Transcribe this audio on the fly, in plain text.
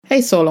Hey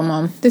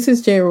Solomon, this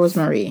is J.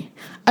 Rosemary.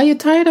 Are you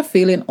tired of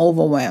feeling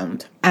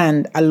overwhelmed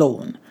and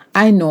alone?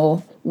 I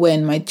know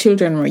when my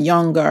children were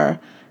younger,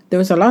 there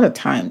was a lot of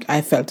times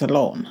I felt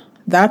alone.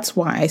 That's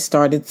why I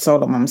started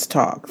Solomon's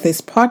Talk,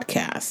 this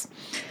podcast.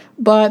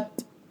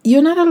 But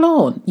you're not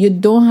alone. You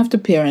don't have to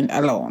parent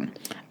alone.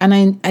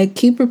 And I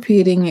keep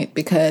repeating it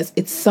because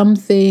it's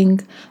something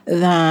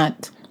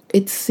that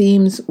it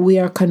seems we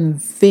are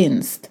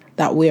convinced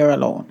that we are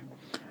alone.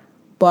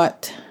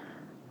 But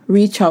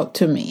reach out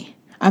to me.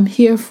 I'm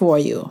here for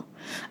you.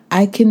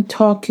 I can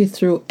talk you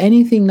through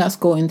anything that's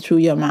going through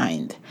your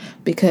mind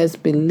because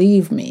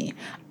believe me,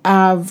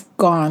 I've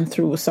gone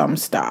through some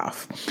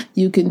stuff.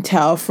 You can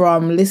tell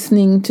from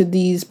listening to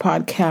these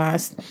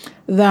podcasts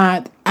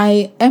that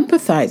I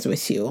empathize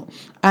with you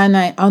and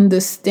I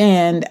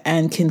understand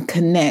and can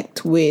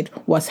connect with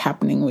what's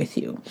happening with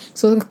you.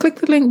 So click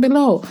the link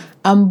below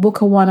and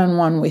book a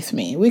one-on-one with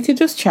me. We could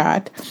just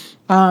chat.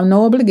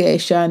 No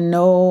obligation,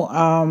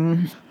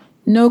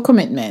 no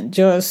commitment,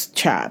 just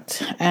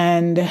chat.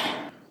 And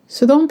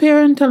so don't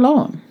parent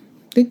alone.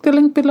 Click the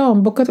link below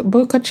and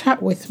book a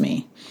chat with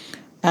me.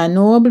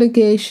 No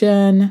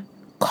obligation,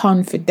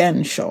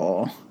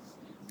 confidential,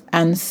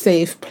 and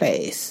safe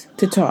place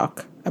to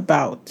talk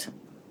about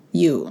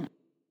you.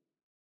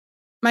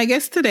 My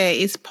guest today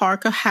is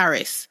Parker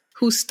Harris,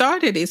 who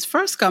started his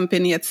first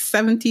company at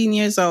 17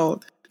 years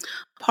old.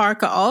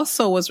 Parker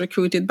also was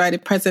recruited by the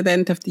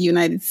President of the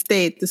United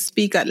States to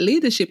speak at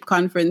leadership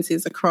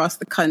conferences across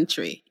the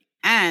country.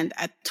 And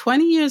at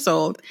 20 years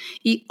old,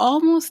 he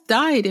almost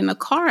died in a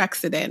car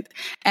accident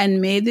and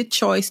made the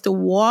choice to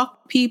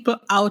walk people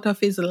out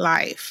of his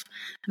life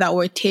that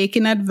were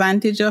taking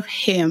advantage of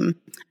him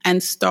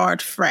and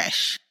start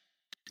fresh.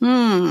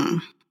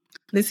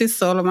 This is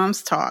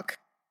Solomon's Talk.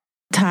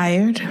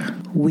 Tired,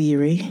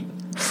 weary,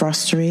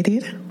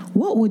 frustrated?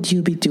 What would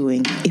you be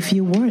doing if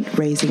you weren't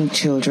raising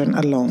children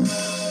alone?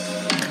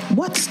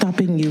 What's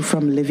stopping you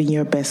from living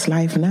your best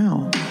life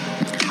now?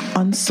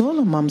 On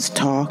Solo Moms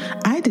Talk,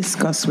 I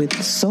discuss with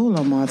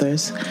solo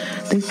mothers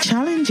the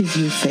challenges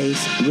you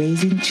face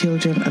raising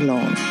children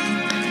alone.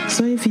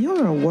 So if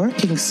you're a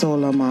working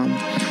solo mom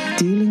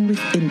dealing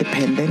with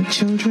independent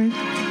children,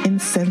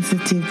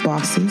 insensitive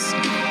bosses,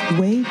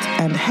 weight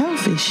and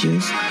health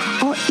issues,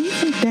 or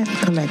even debt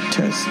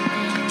collectors,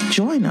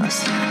 join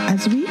us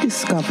as we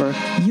discover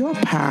your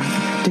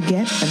path to get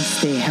and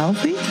stay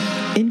healthy,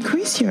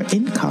 increase your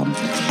income,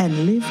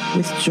 and live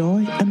with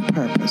joy and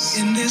purpose.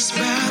 In this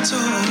battle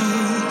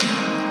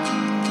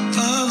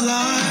of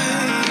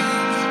life,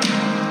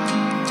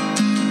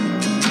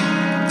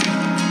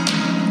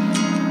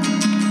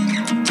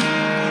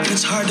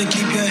 it's hard to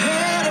keep your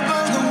head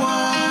above the water.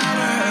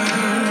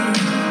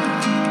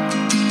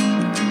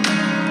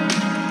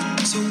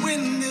 So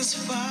win this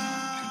fight.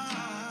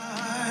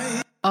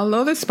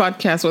 Although this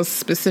podcast was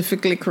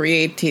specifically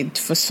created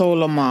for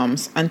solo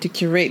moms and to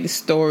curate the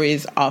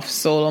stories of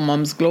solo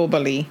moms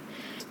globally,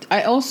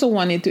 I also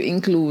wanted to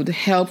include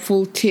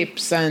helpful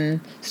tips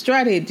and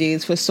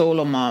strategies for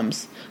solo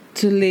moms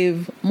to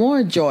live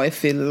more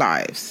joy-filled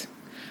lives.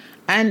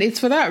 And it's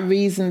for that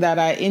reason that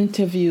I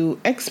interview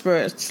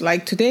experts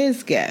like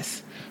today's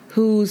guest,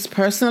 whose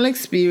personal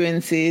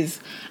experiences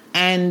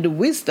and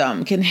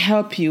wisdom can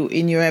help you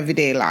in your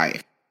everyday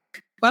life.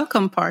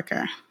 Welcome,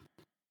 Parker.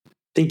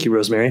 Thank you,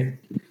 Rosemary.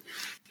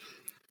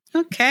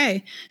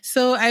 Okay,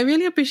 so I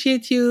really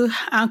appreciate you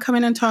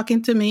coming and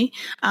talking to me.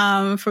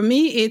 For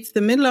me, it's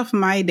the middle of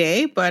my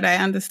day, but I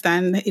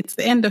understand it's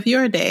the end of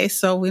your day,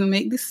 so we'll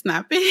make this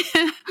snappy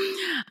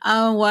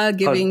while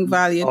giving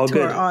value to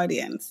good. our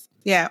audience.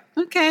 Yeah,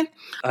 okay.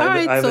 I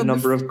have a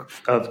number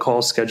of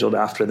calls scheduled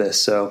after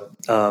this, so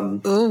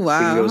oh, wow.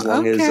 We can go as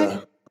long as...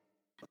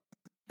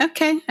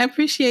 Okay, I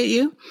appreciate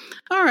you.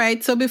 All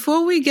right, so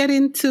before we get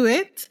into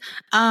it,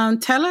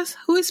 tell us,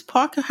 who is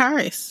Parker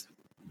Harris?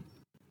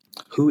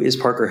 Who is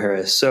Parker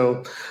Harris?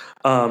 So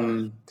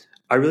I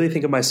really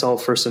think of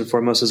myself first and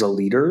foremost as a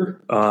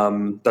leader.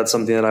 That's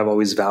something that I've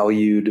always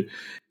valued.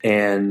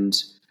 And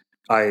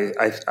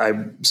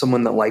I'm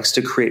someone that likes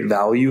to create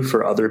value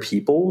for other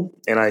people.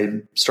 And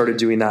I started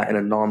doing that in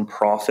a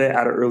nonprofit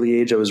at an early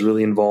age. I was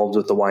really involved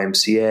with the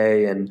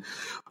YMCA and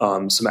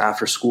some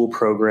after school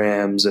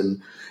programs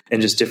and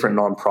just different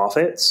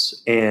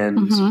nonprofits.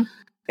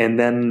 And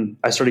then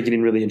I started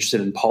getting really interested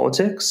in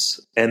politics.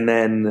 And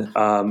then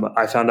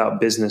I found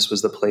out business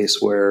was the place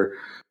where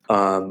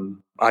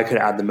I could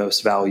add the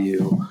most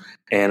value.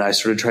 And I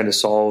started trying to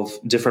solve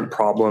different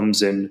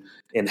problems in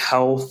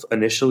health.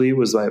 Initially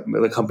was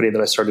the company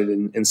that I started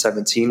in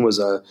 17 was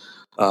a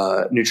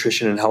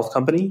nutrition and health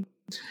company.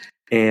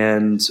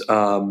 And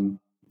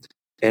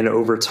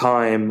over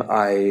time,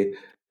 I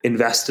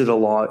invested a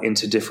lot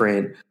into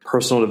different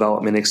personal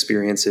development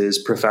experiences,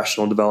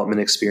 professional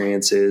development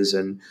experiences,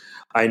 and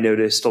I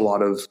noticed a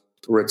lot of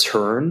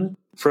return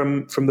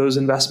from those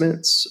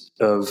investments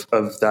of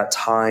that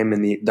time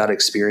and that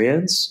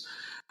experience.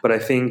 But I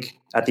think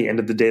at the end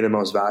of the day, the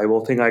most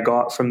valuable thing I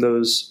got from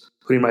those,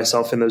 putting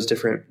myself in those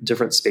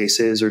different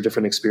spaces or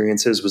different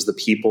experiences, was the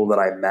people that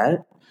I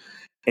met.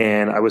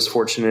 And I was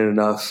fortunate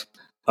enough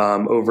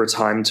over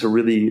time to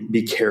really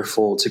be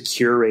careful to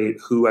curate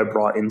who I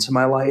brought into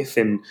my life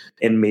and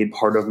made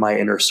part of my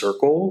inner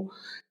circle.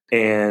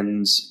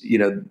 And,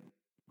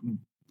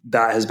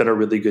 that has been a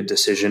really good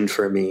decision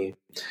for me,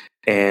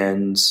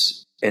 and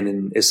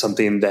is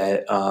something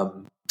that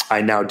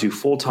I now do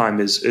full time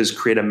is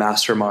create a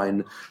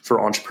mastermind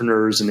for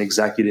entrepreneurs and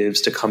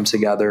executives to come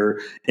together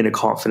in a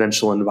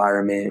confidential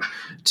environment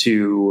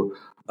to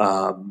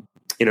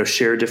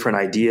share different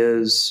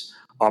ideas,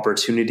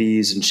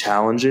 opportunities, and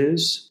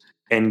challenges,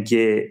 and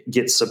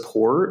get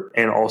support,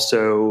 and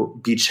also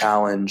be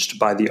challenged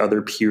by the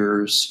other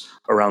peers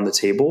around the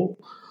table.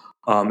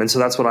 And so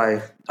that's what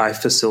I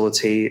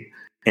facilitate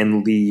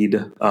and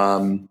lead,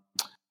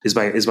 is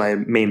my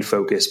main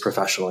focus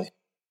professionally.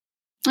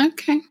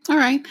 Okay. All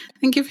right.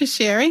 Thank you for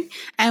sharing.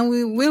 And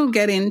we will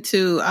get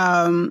into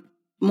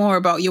more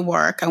about your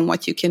work and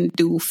what you can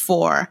do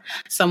for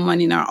someone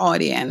in our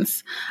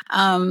audience.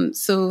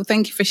 So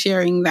thank you for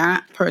sharing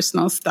that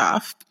personal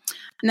stuff.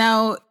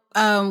 Now,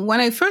 when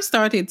I first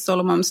started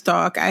Solo Moms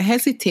Talk, I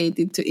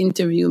hesitated to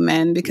interview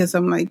men because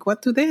I'm like,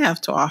 what do they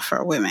have to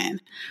offer women?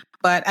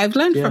 But I've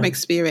learned from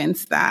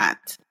experience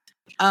that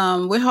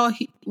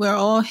we're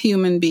all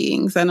human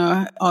beings, and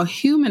our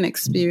human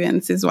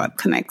experience is what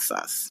connects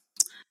us.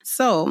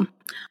 So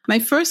my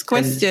first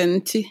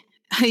question So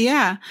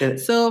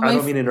I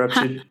don't mean to interrupt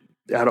you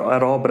at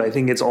all, but I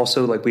think it's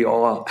also like we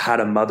all had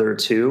a mother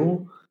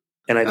too.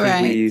 And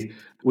I think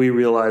we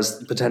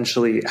realized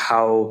potentially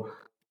how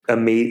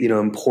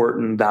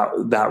important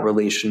that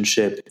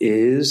relationship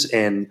is,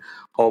 and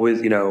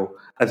always,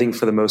 I think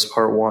for the most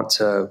part want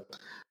to,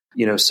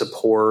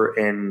 support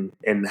and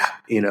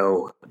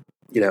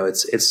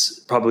it's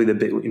probably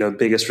the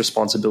biggest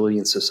responsibility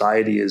in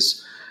society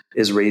is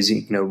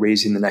raising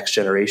the next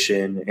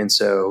generation. And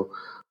so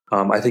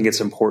I think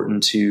it's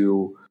important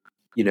to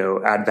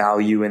add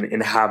value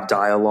and have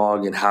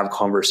dialogue and have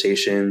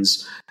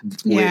conversations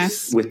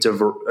with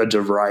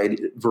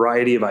a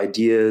variety of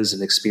ideas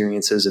and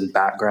experiences and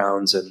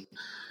backgrounds, and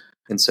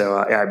so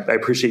I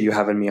appreciate you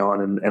having me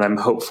on, and I'm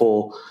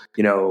hopeful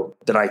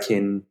that I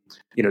can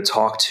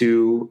talk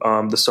to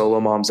the solo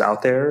moms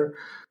out there,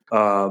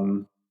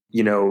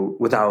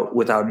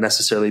 without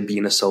necessarily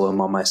being a solo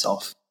mom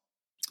myself.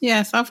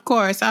 Yes, of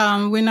course.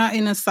 We're not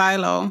in a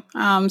silo.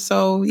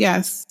 So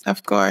yes,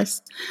 of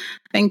course.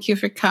 Thank you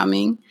for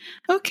coming.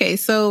 Okay.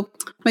 So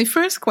my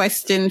first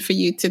question for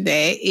you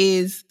today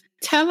is,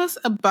 tell us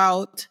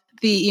about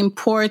the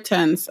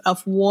importance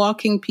of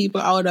walking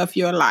people out of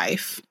your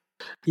life.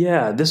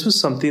 Yeah, this was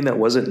something that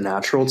wasn't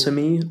natural to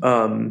me.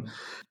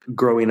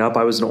 Growing up,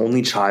 I was an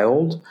only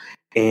child,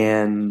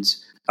 and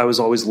I was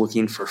always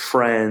looking for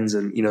friends,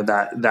 and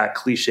that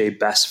cliche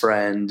best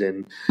friend,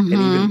 and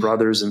even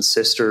brothers and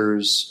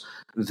sisters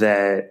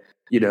that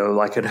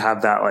I could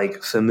have that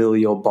like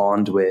familial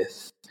bond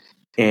with,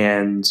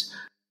 and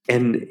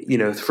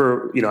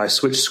I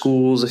switched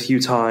schools a few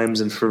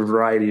times, and for a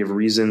variety of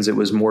reasons, it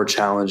was more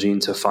challenging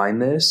to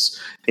find this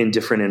in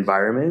different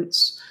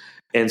environments.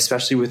 And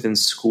especially within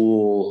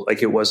school,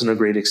 like it wasn't a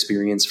great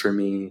experience for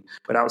me.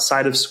 But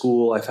outside of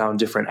school, I found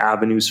different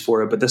avenues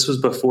for it. But this was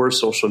before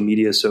social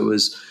media, so it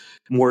was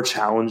more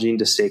challenging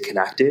to stay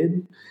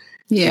connected.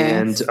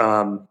 Yes.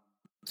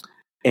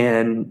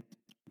 And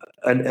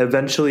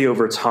eventually,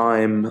 over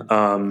time,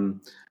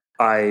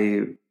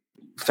 I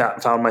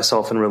found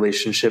myself in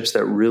relationships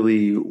that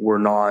really were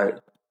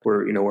not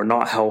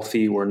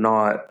healthy, were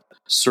not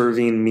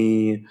serving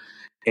me,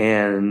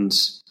 and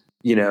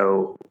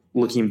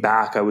looking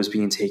back, I was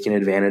being taken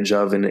advantage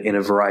of in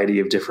a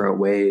variety of different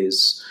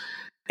ways.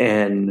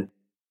 And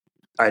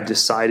I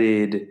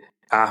decided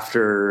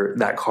after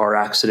that car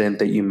accident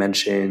that you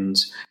mentioned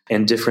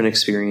and different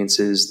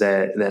experiences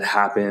that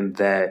happened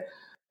that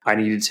I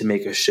needed to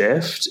make a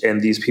shift, and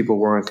these people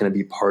weren't going to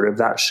be part of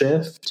that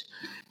shift,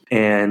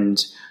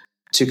 and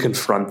to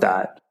confront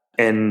that.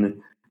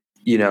 And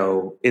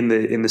in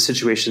the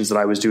situations that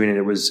I was doing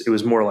it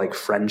was more like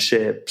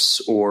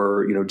friendships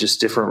or just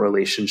different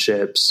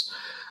relationships,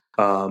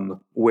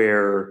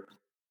 where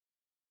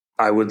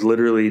I would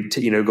literally,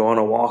 go on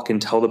a walk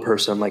and tell the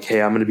person like,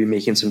 hey, I'm going to be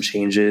making some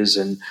changes,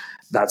 and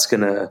that's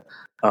going to,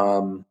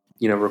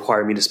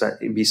 require me to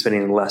be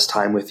spending less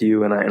time with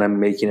you. And I'm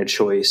making a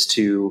choice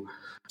to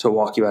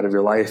walk you out of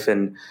your life.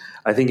 And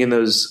I think in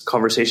those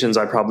conversations,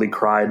 I probably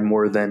cried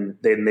more than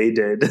they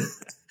did,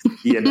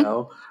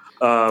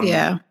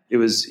 Yeah. It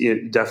was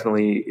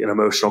definitely an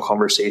emotional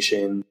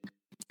conversation,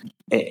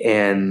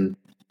 and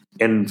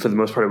for the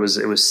most part, it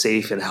was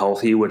safe and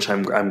healthy, which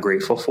I'm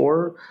grateful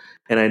for.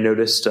 And I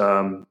noticed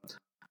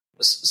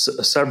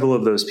several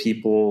of those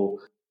people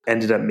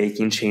ended up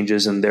making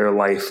changes in their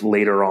life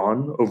later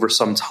on over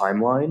some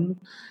timeline,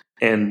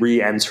 and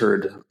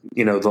re-entered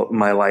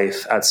my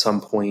life at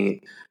some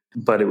point.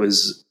 But it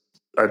was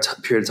a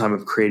period of time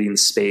of creating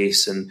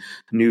space and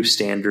new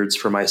standards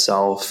for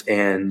myself,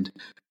 and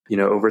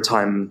over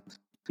time,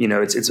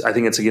 it's I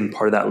think it's again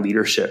part of that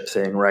leadership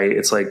thing, right?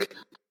 It's like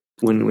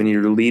when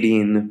you're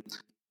leading,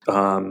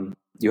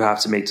 you have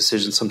to make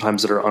decisions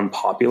sometimes that are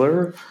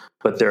unpopular,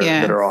 but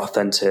that are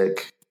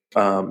authentic.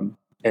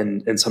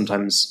 And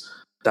sometimes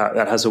that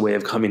has a way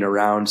of coming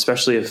around,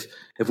 especially if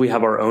we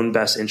have our own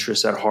best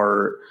interests at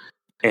heart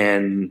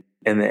and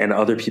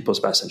other people's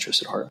best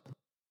interests at heart.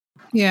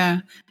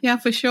 Yeah,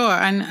 for sure.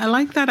 And I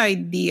like that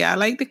idea. I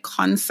like the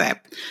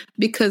concept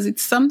because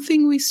it's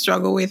something we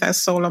struggle with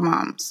as solo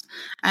moms.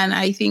 And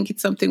I think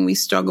it's something we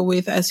struggle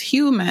with as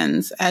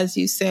humans, as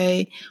you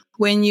say,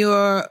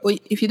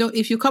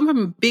 if you come from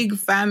a big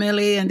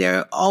family and there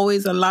are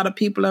always a lot of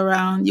people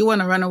around, you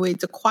want to run away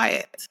to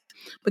quiet.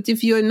 But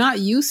if you're not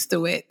used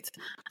to it,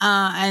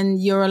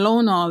 and you're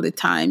alone all the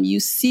time, you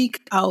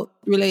seek out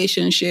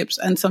relationships,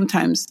 and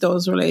sometimes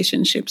those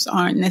relationships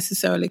aren't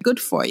necessarily good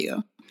for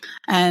you.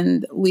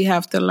 And we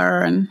have to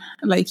learn,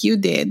 like you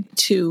did,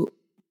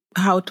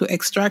 how to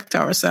extract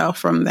ourselves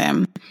from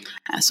them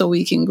so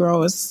we can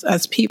grow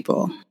as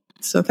people.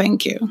 So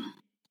thank you.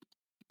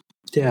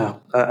 Yeah,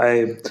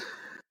 I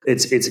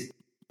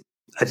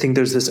think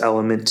there's this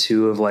element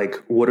too of like,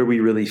 what are we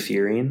really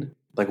fearing?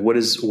 Like, what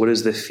is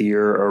the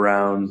fear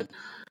around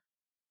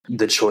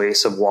the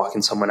choice of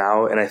walking someone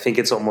out? And I think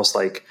it's almost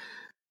like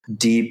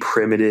deep,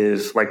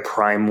 primitive, like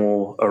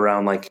primal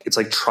around, like, it's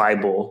like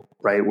tribal,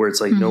 right? Where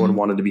it's like no one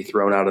wanted to be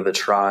thrown out of the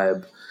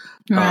tribe.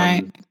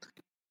 Right.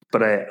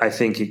 But I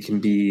think it can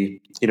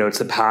be, it's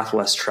the path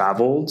less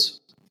traveled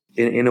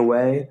in a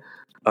way.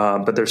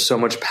 But there's so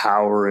much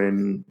power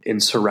in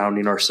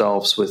surrounding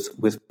ourselves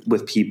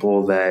with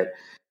people that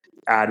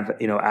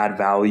add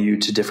value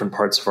to different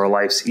parts of our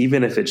lives,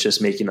 even if it's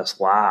just making us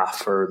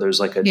laugh or there's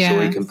like a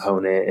joy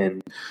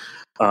component.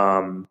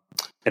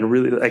 And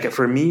really, like,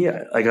 for me,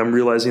 like, I'm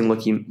realizing,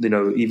 looking,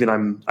 even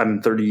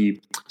I'm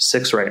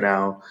 36 right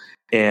now,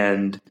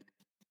 and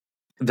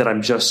that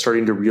I'm just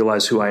starting to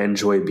realize who I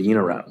enjoy being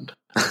around.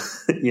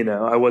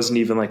 I wasn't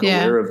even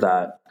aware of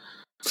that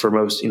for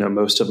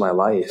most of my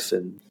life.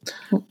 And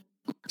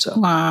so.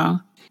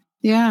 Wow.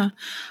 Yeah.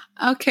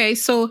 Okay.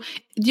 So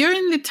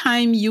during the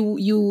time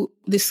you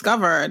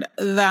discovered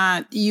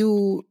that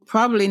you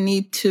probably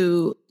need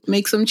to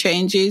make some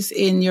changes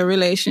in your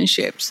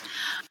relationships,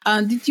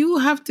 did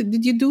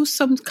you do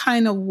some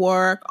kind of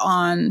work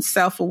on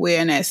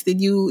self-awareness?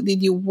 Did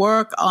you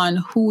work on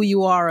who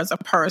you are as a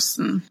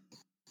person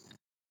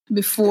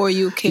before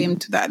you came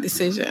to that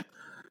decision?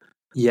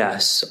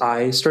 Yes,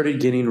 I started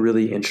getting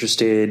really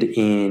interested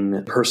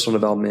in personal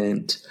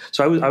development.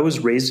 So I was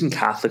raised in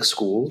Catholic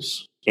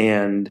schools,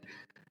 and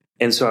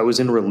so I was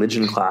in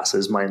religion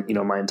classes my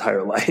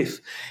entire life.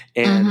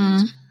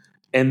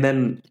 And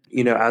then,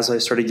 as I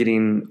started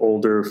getting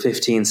older,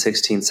 15,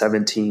 16,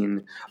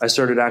 17, I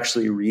started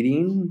actually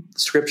reading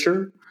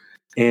scripture,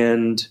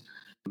 and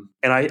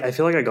I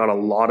feel like I got a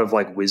lot of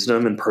like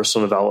wisdom and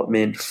personal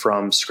development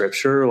from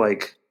scripture,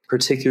 like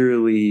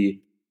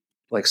particularly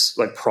like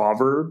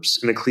Proverbs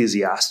and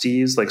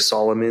Ecclesiastes, like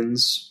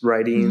Solomon's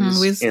writings.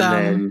 Wisdom.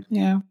 And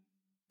then,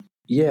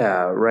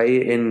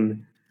 right.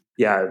 And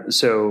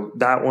so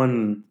that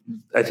one,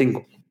 I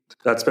think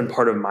that's been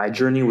part of my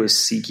journey, was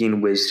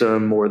seeking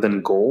wisdom more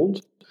than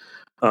gold,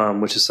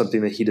 which is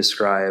something that he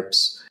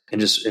describes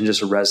and just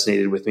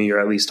resonated with me, or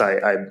at least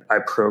I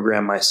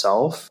programmed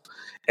myself.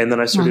 And then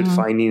I started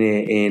finding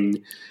it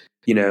in,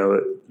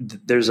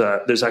 there's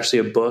actually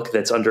a book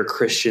that's under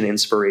Christian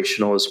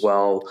inspirational as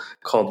well,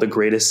 called The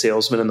Greatest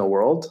Salesman in the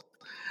World,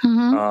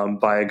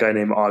 by a guy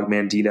named Og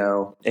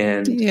Mandino.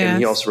 And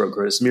he also wrote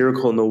Greatest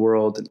Miracle in the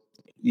World.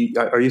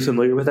 Are you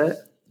familiar with it?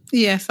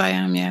 Yes, I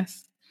am.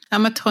 Yes.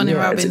 I'm a Tony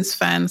Robbins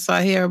fan, so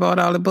I hear about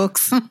all the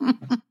books.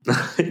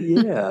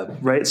 Yeah,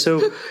 right.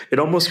 So it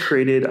almost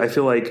created, I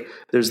feel like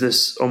there's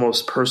this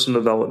almost personal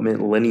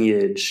development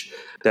lineage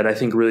that I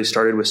think really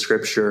started with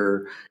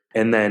scripture,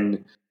 and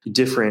then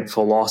different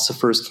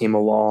philosophers came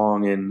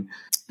along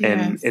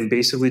and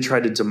basically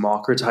tried to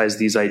democratize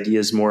these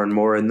ideas more and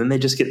more. And then they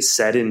just get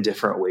said in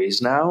different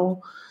ways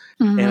now.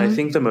 And I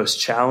think the most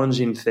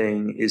challenging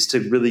thing is to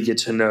really get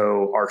to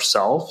know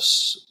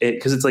ourselves,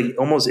 because it's like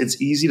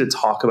it's easy to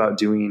talk about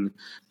doing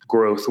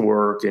growth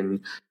work and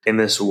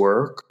this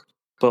work,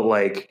 but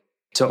like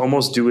to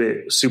almost do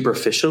it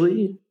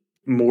superficially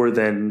more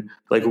than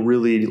like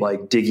really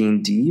like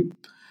digging deep.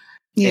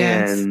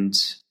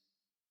 Yes.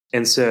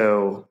 And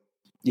so,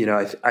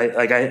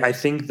 I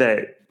think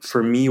that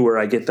for me, where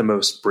I get the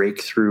most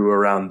breakthrough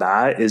around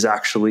that is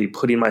actually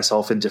putting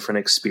myself in different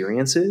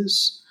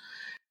experiences.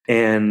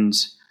 And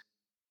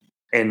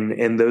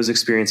those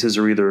experiences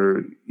are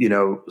either,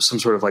 some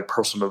sort of like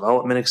personal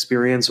development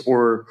experience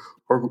or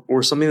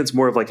something that's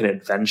more of like an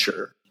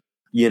adventure,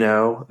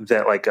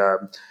 that like,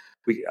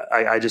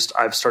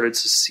 I've started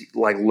to see,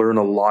 like, learn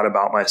a lot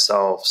about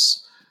myself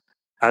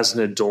as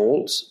an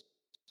adult,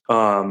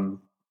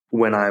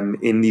 when I'm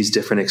in these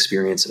different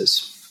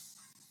experiences.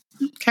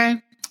 Okay.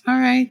 All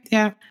right.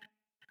 Yeah.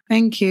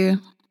 Thank you.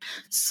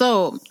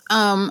 So,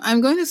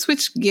 I'm going to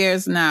switch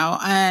gears now,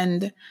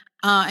 and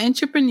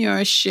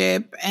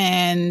entrepreneurship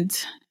and,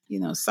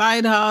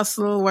 side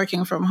hustle,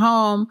 working from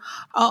home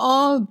are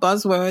all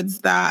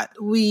buzzwords that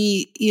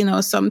we,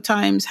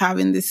 sometimes have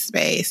in this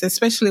space,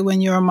 especially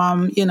when you're a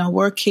mom,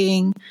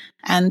 working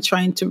and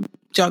trying to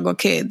juggle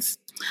kids.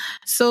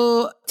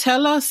 So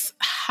tell us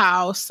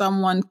how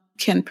someone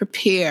can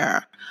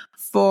prepare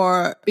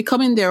for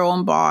becoming their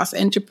own boss,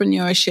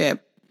 entrepreneurship,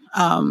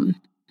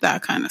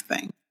 that kind of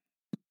thing.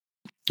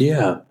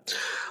 Yeah,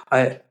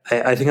 I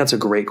think that's a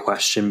great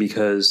question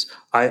because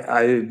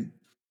I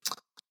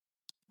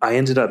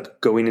ended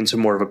up going into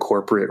more of a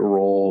corporate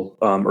role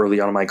early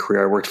on in my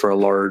career. I worked for a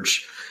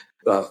large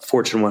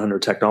Fortune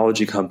 100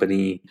 technology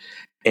company,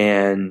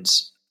 and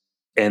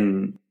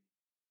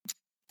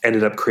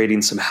ended up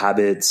creating some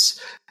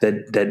habits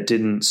that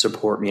didn't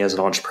support me as an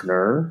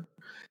entrepreneur.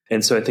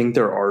 And so I think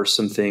there are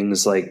some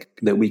things like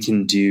that we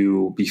can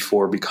do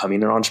before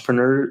becoming an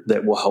entrepreneur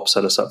that will help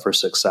set us up for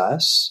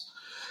success.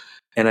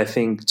 And I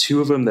think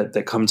two of them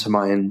that come to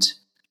mind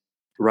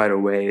right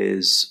away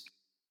is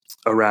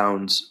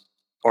around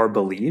our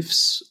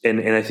beliefs.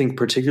 And I think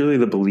particularly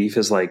the belief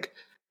is like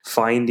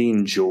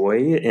finding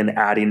joy and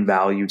adding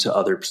value to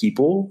other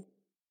people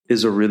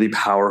is a really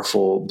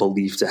powerful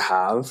belief to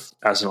have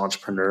as an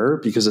entrepreneur,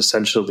 because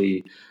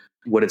essentially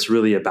what it's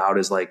really about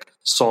is like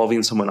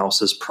solving someone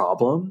else's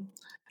problem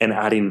and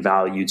adding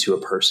value to a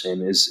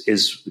person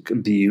is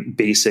the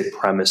basic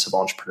premise of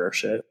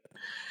entrepreneurship.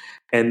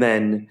 And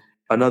then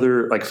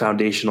another like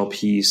foundational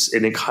piece,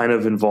 and it kind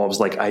of involves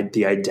like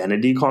the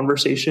identity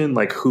conversation,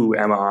 like who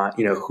am I,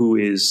 who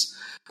is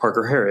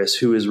Parker Harris,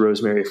 who is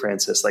Rosemary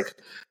Francis,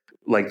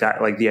 like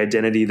that, like the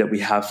identity that we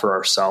have for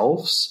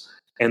ourselves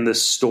and the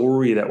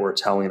story that we're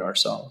telling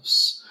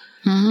ourselves.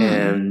 Mm-hmm.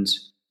 And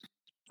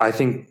I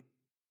think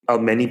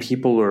many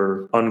people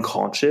are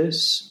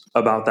unconscious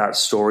about that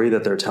story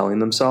that they're telling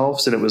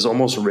themselves. And it was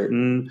almost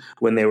written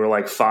when they were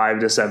like 5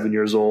 to 7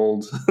 years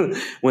old,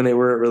 when they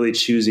weren't really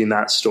choosing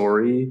that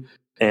story,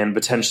 and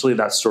potentially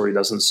that story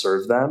doesn't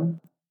serve them.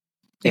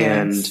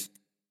 Yes.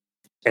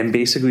 And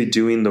basically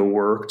doing the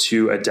work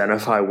to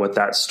identify what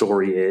that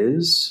story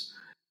is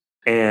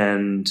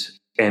and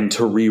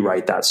to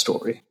rewrite that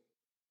story.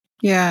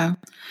 Yeah,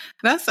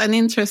 that's an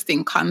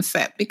interesting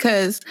concept,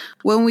 because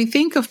when we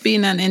think of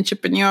being an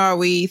entrepreneur,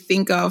 we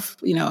think of,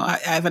 I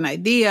have an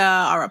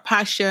idea or a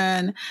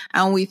passion,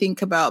 and we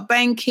think about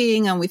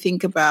banking, and we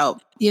think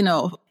about,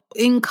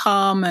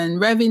 income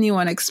and revenue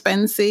and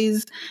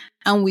expenses.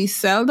 And we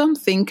seldom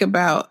think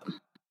about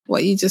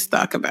what you just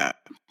talked about,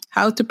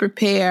 how to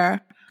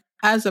prepare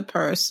as a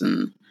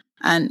person.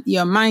 And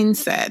your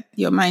mindset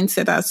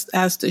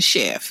has to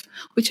shift,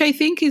 which I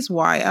think is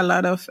why a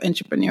lot of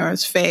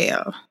entrepreneurs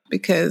fail,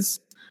 because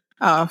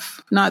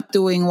of not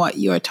doing what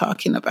you're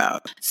talking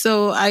about.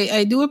 So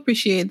I do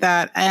appreciate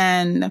that.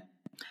 And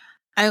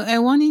I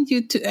wanted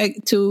you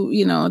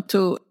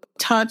to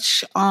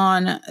touch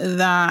on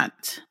the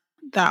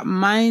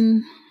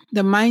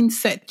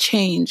mindset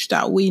change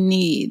that we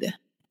need,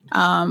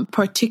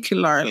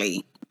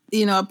 particularly,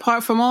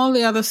 apart from all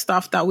the other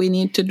stuff that we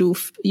need to do,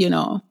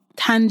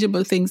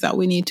 tangible things that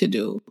we need to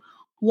do.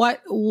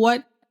 What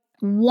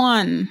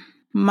one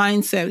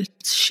mindset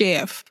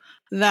shift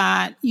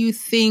that you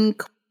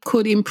think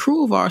could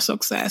improve our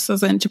success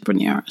as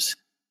entrepreneurs?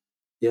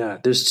 Yeah,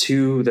 there's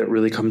two that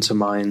really come to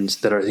mind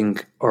that I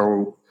think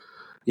are,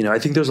 I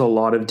think there's a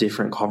lot of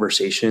different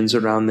conversations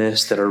around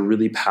this that are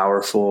really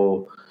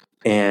powerful,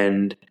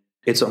 and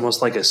it's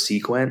almost like a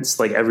sequence.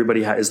 Like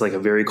everybody is like a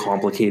very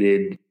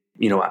complicated,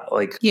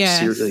 yes.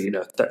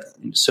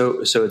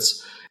 So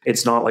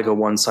it's not like a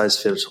one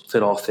size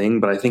fit all thing,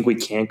 but I think we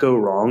can't go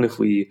wrong if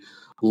we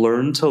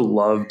learn to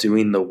love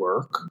doing the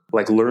work,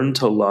 like learn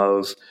to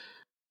love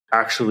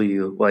actually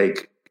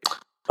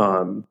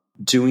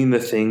doing the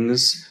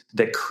things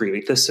that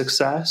create the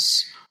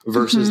success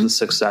versus the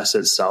success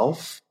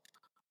itself.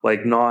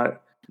 Like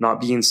not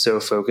being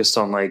so focused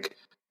on like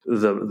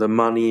the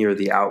money or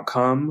the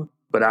outcome,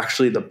 but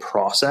actually the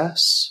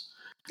process,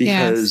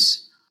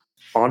 because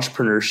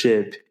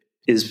entrepreneurship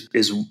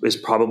is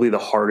probably the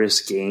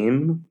hardest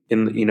game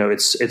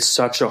it's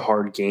such a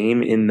hard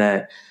game in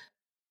that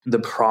the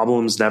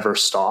problems never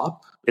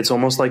stop. It's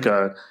almost like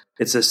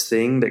it's this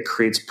thing that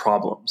creates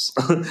problems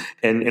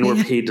and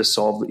we're paid to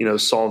solve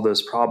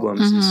those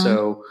problems. Mm-hmm. And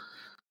so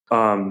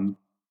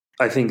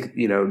I think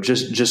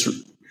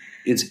just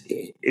it's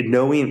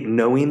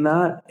knowing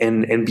that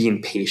and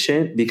being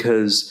patient,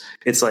 because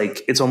it's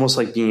almost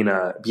like being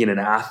an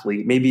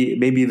athlete.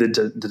 Maybe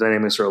the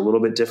dynamics are a little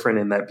bit different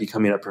in that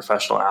becoming a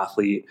professional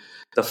athlete,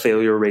 the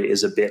failure rate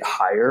is a bit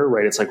higher,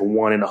 right? It's like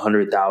 1 in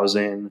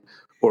 100,000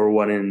 or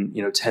 1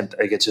 in 10.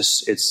 Like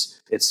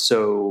it's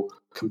so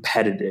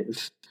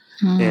competitive.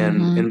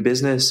 Mm-hmm. And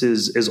business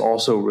is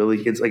also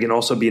really, it's like, and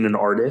also being an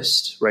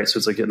artist, right? So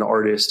it's like an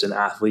artist, an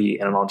athlete,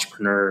 and an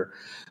entrepreneur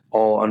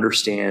all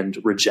understand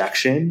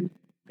rejection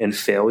and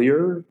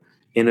failure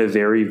in a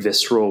very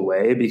visceral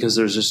way, because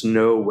there's just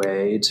no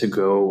way to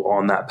go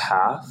on that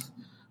path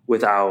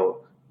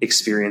without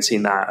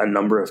experiencing that a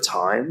number of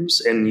times.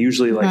 And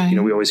usually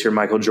we always hear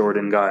Michael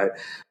Jordan got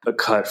a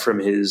cut from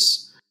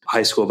his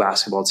high school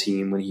basketball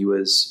team when he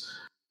was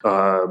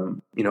a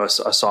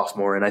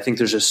sophomore. And I think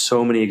there's just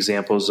so many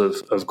examples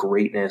of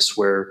greatness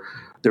where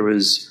there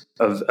was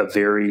a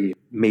very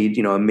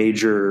a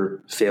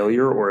major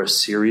failure or a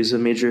series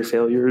of major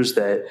failures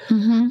that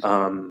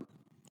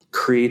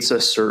creates a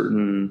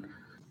certain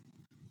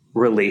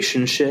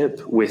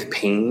relationship with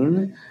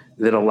pain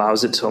that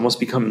allows it to almost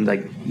become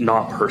like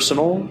not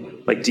personal,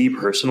 like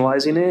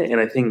depersonalizing it. And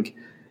I think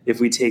if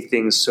we take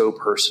things so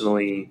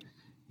personally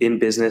in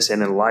business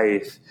and in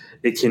life,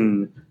 it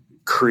can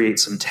create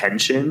some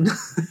tension.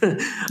 I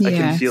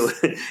can feel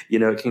it,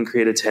 it can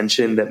create a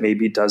tension that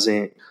maybe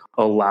doesn't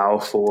allow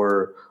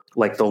for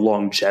like the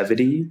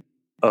longevity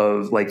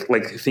of like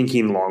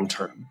thinking long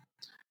term.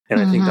 And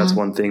I think that's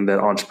one thing that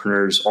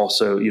entrepreneurs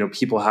also,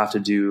 people have to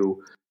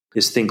do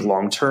is think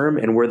long term.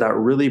 And where that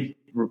really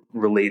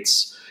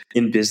relates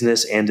in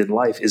business and in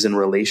life is in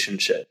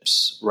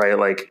relationships, right?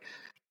 Like,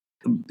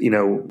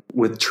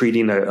 with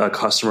treating a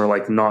customer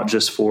like not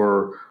just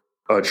for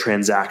a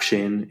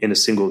transaction in a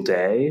single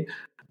day,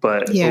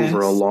 but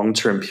over a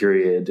long-term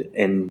period.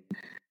 And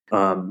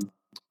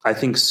I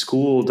think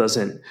school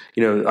doesn't,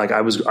 like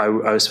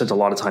I spent a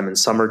lot of time in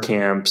summer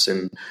camps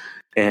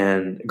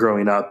and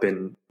growing up,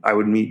 and I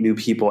would meet new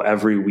people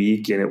every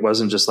week. And it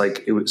wasn't just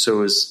like, it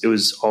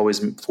was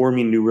always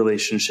forming new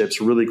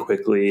relationships really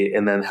quickly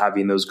and then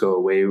having those go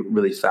away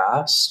really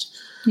fast.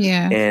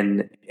 Yeah.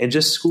 And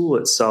just school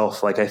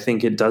itself, like I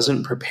think it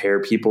doesn't prepare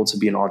people to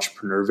be an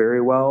entrepreneur very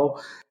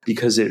well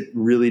because it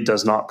really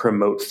does not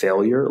promote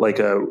failure, like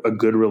a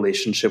good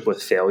relationship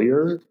with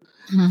failure.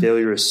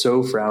 Failure is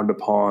so frowned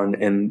upon,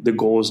 and the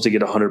goal is to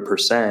get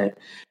 100%.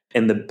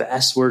 And the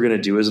best we're going to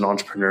do as an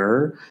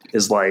entrepreneur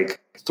is like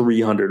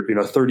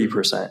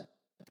 30%,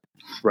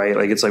 right?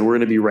 Like it's like, we're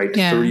going to be right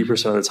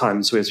 30% of the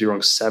time. So we have to be wrong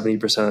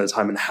 70% of the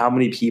time. And how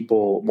many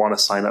people want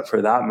to sign up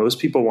for that? Most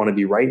people want to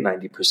be right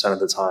 90% of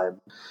the time.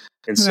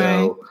 And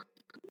so,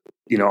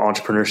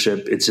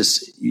 entrepreneurship, it's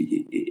just,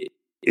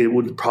 it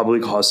would probably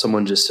cause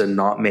someone just to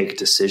not make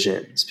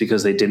decisions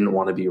because they didn't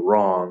want to be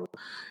wrong.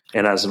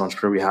 And as an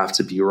entrepreneur, we have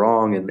to be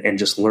wrong and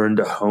just learn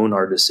to hone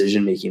our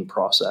decision-making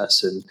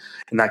process. And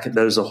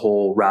there's a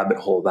whole rabbit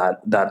hole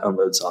that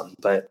unloads on,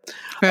 but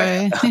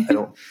I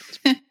don't.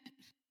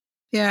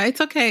 Yeah,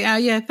 it's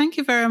okay. Thank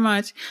you very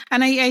much.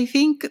 And I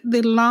think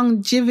the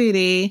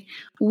longevity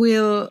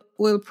will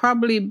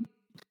probably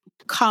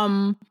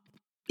come,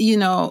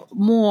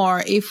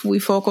 more if we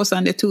focus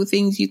on the two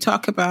things you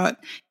talk about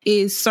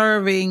is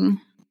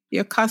serving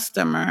your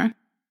customer,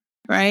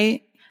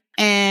 right?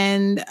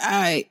 And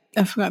I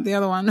forgot the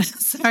other one.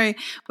 Sorry.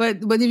 But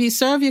if you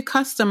serve your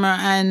customer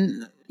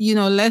and,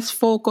 let's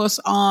focus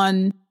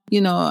on,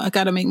 I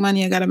got to make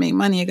money, then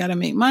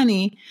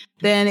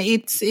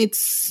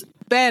it's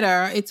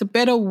better. It's a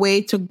better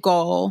way to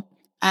go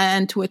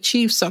and to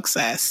achieve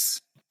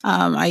success.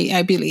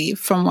 I believe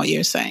from what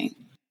you're saying.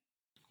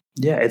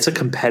 Yeah. It's a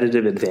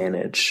competitive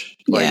advantage.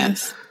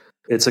 Yes.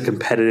 It's a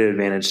competitive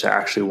advantage to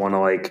actually want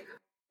to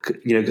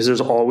because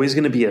there's always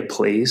going to be a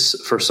place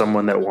for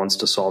someone that wants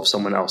to solve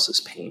someone else's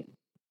pain.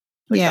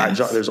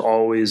 There's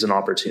always an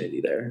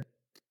opportunity there.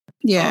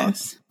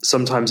 Yes.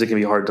 Sometimes it can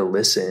be hard to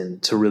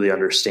listen to really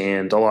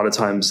understand. A lot of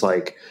times,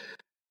 like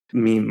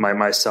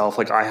myself,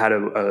 like I had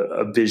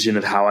a vision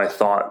of how I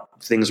thought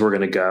things were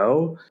going to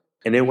go,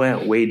 and it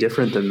went way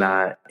different than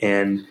that.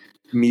 And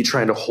me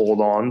trying to hold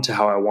on to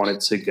how I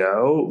wanted to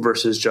go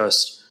versus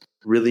just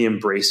really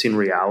embracing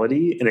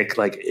reality and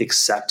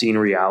accepting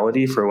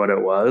reality for what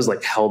it was,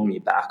 held me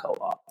back a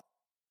lot.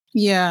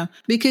 Yeah,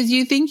 because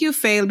you think you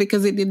failed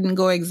because it didn't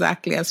go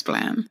exactly as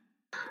planned.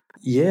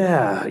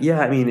 Yeah.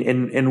 I mean,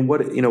 and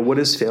what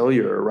is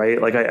failure,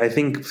 right? Like I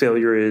think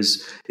failure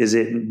is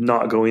it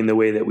not going the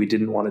way that we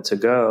didn't want it to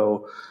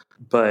go.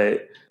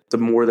 But the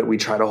more that we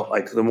try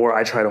to the more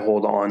I try to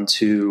hold on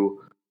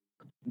to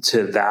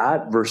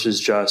that versus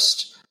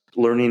just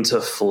learning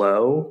to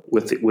flow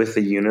with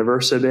the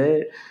universe a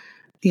bit.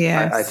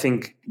 Yes. I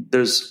think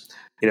there's,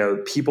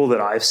 people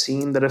that I've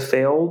seen that have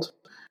failed,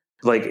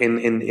 like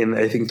in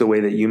I think the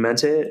way that you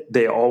meant it,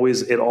 it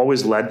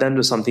always led them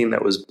to something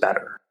that was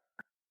better.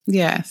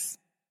 Yes,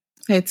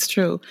 it's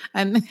true.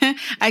 And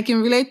I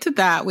can relate to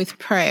that with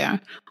prayer.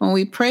 When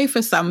we pray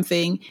for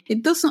something, we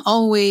don't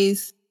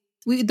always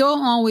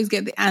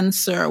get the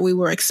answer we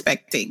were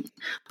expecting,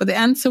 but the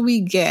answer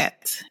we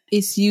get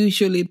is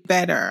usually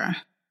better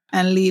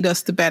and lead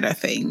us to better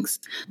things.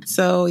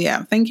 So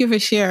thank you for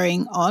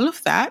sharing all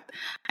of that.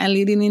 And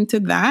leading into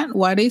that,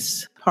 what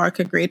is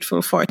Parker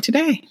grateful for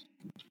today?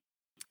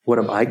 What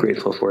am I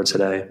grateful for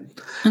today?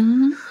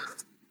 Mm-hmm.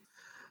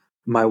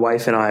 My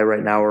wife and I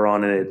right now are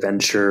on an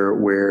adventure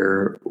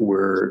where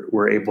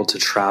we're able to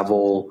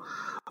travel,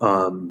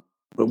 where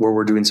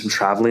we're doing some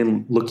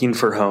traveling, looking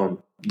for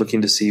home,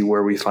 looking to see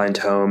where we find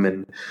home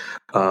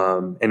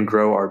and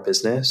grow our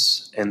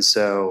business. And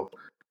so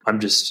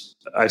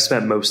I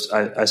spent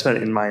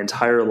in my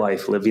entire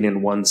life living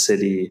in one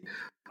city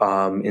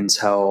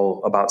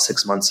until about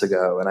 6 months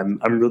ago, and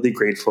I'm really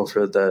grateful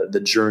for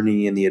the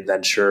journey and the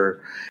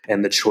adventure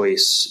and the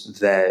choice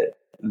that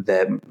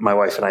my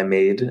wife and I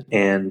made,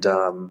 and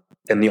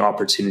the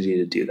opportunity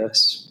to do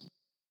this.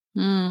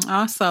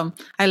 Awesome.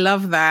 I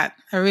love that.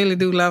 I really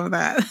do love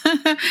that.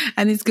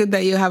 And it's good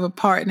that you have a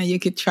partner you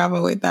could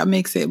travel with. That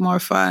makes it more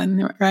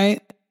fun,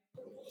 right?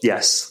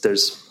 Yes,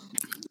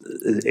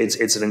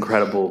 it's an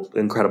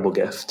incredible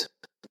gift.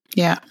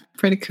 Yeah,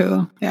 pretty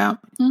cool. Yeah,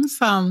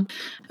 awesome.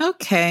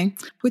 Okay,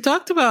 we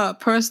talked about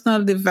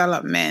personal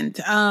development.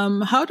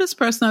 How does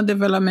personal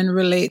development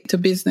relate to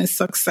business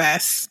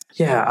success?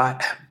 Yeah,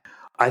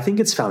 I think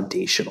it's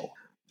foundational.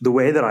 The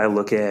way that I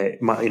look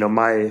at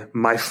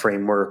my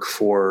framework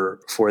for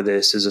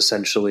this is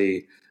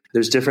essentially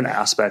there's different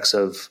aspects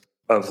of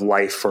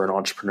life for an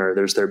entrepreneur.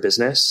 There's their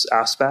business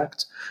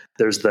aspect,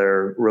 there's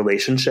their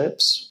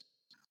relationships,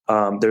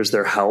 there's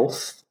their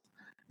health,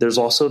 there's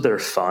also their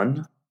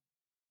fun,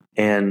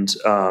 and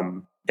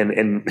I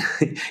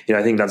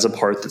think that's a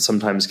part that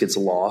sometimes gets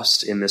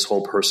lost in this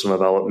whole personal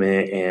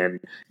development and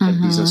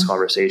business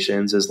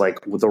conversations is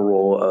like with the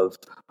role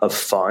of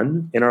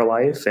fun in our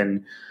life,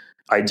 and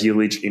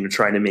ideally,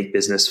 trying to make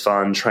business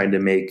fun, trying to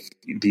make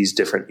these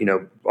different,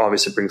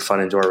 obviously bring fun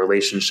into our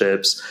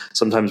relationships.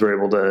 Sometimes we're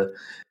able to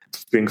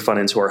bring fun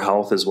into our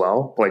health as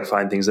well, like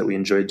find things that we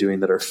enjoy doing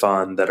that are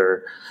fun, that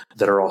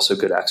are also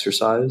good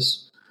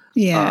exercise.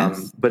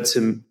 Yes. But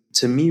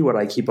to me, what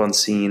I keep on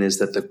seeing is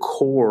that the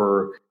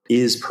core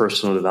is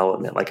personal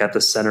development. Like at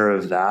the center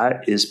of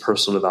that is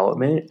personal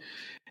development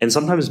and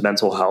sometimes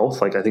mental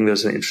health. Like I think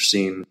there's an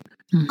interesting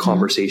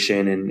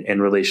conversation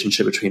and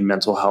relationship between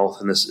mental health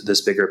and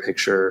this bigger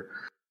picture.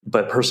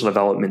 But personal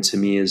development to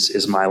me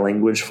is my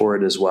language for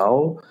it as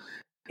well.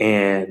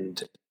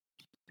 And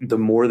the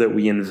more that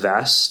we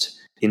invest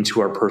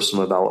into our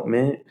personal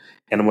development,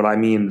 and what I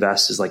mean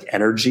invest is like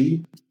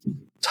energy,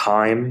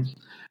 time,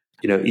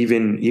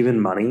 even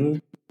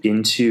money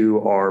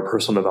into our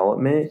personal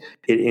development,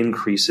 it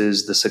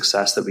increases the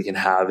success that we can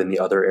have in the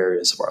other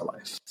areas of our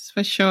life.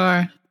 For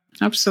sure.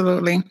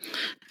 Absolutely.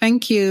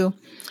 Thank you.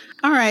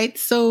 All right.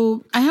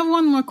 So I have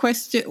one more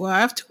question. Well, I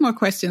have two more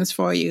questions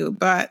for you.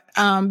 But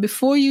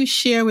before you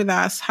share with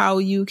us how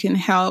you can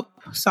help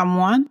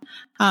someone,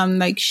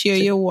 share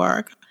your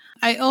work,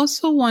 I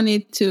also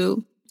wanted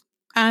to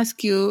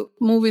ask you,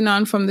 moving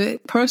on from the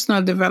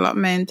personal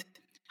development,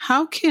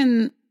 how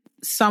can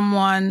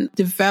someone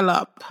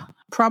develop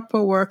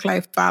proper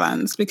work-life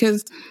balance?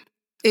 Because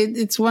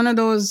it's one of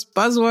those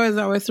buzzwords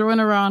that we're throwing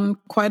around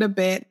quite a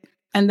bit.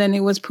 And then it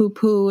was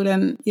poo-pooed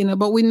and,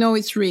 but we know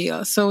it's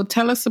real. So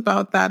tell us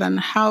about that and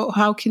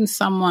how can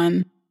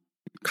someone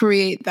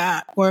create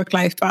that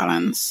work-life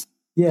balance?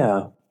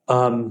 Yeah.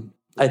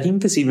 I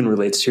think this even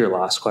relates to your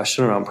last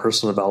question around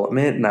personal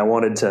development. And I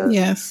wanted to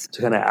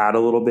kind of add a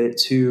little bit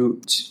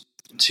to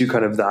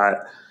kind of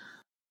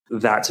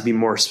that to be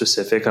more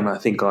specific on, I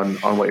think on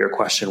what your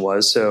question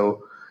was.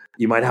 So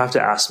you might have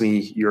to ask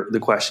me the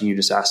question you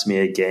just asked me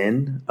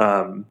again.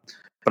 But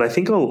I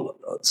think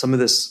some of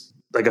this,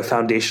 like a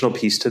foundational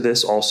piece to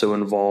this also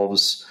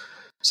involves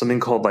something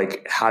called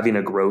like having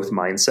a growth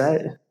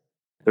mindset.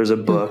 There's a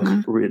book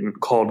written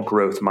called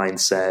Growth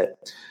Mindset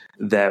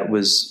that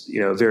was,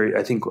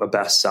 I think a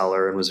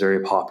bestseller and was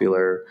very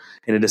popular.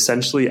 And it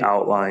essentially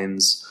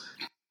outlines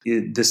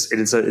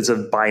it's a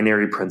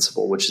binary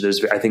principle, which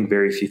there's, I think,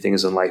 very few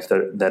things in life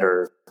that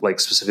are like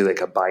specifically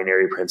like a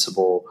binary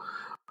principle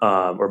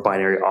or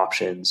binary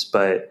options.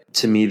 But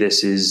to me,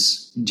 this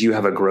is, do you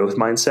have a growth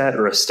mindset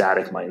or a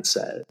static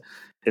mindset?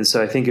 And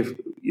so I think if,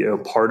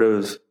 part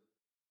of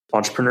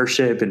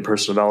entrepreneurship and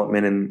personal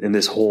development and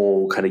this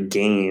whole kind of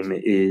game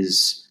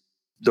is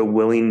the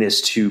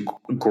willingness to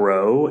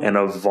grow and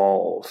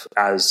evolve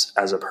as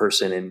a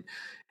person.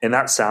 And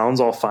that sounds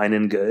all fine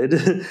and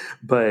good,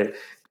 but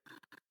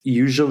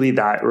usually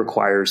that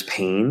requires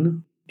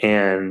pain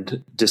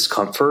and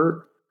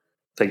discomfort.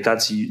 Like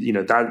that's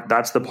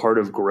the part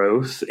of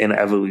growth and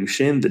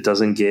evolution that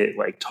doesn't get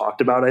like talked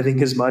about, I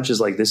think, as much as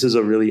like, this is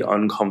a really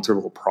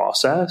uncomfortable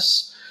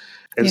process.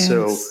 And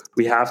so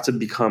we have to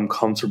become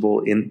comfortable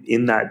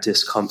in that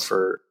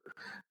discomfort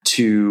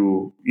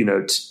to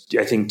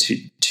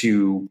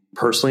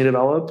personally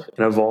develop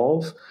and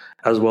evolve,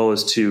 as well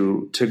as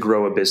to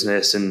grow a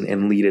business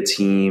and lead a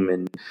team.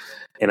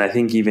 And I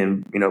think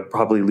even,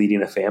 probably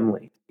leading a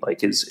family,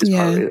 like is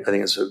probably, I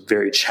think it's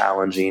very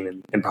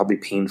challenging and probably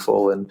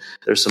painful. And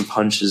there's some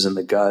punches in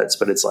the guts,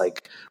 but it's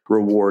like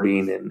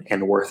rewarding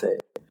and worth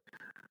it.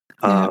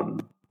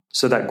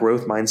 So that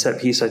growth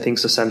mindset piece, I think,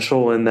 is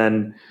essential. And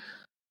then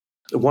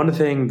one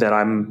thing that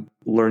I'm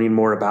learning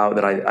more about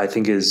that I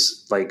think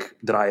is like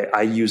that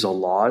I use a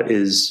lot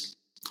is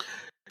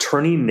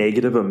turning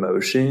negative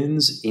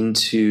emotions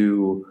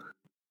into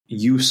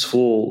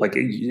useful, like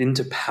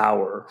into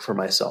power for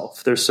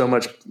myself. There's so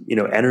much,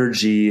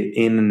 energy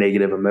in a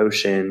negative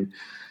emotion.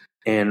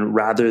 And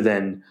rather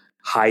than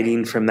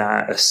hiding from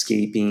that,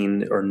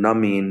 escaping or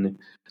numbing,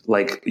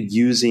 like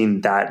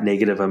using that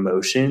negative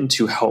emotion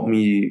to help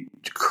me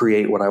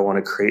create what I want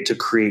to create, to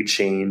create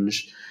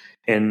change.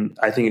 And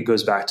I think it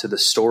goes back to the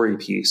story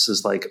piece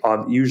is like,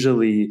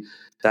 usually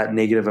that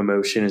negative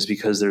emotion is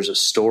because there's a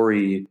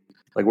story,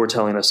 like we're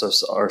telling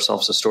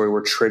ourselves a story,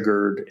 we're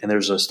triggered, and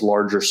there's this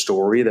larger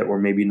story that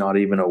we're maybe not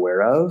even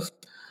aware of.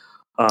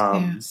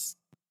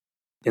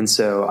 And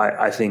so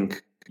I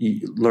think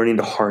learning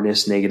to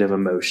harness negative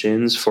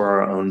emotions for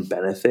our own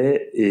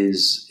benefit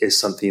is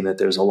something that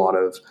there's a lot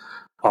of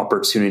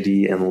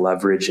opportunity and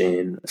leverage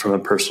in from a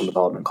personal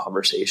development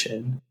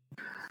conversation.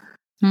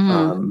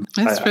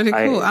 That's pretty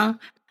cool.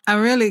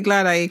 I'm really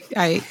glad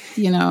I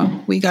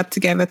we got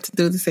together to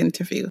do this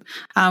interview.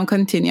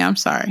 Continue. I'm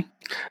sorry.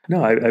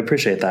 No, I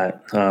appreciate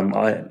that.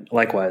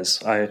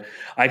 Likewise,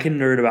 I can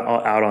nerd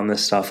out on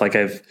this stuff. Like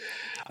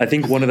I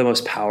think one of the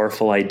most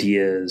powerful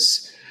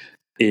ideas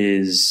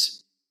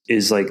is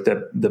like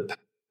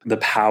the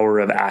power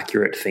of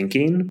accurate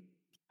thinking.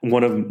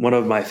 One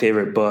of my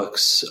favorite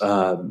books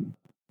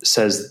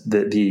says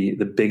that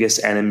the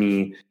biggest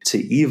enemy to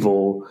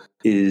evil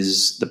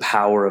is the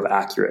power of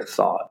accurate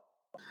thought.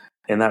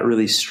 And that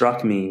really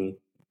struck me.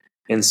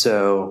 And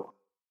so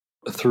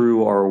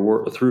through our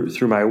work,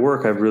 through my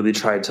work, I've really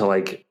tried to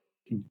like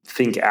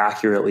think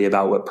accurately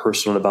about what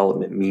personal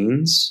development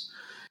means.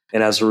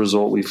 And as a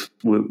result,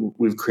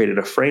 we've created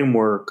a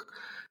framework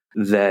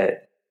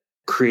that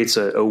creates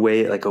a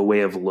way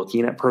of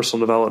looking at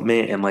personal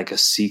development and like a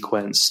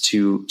sequence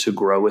to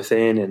grow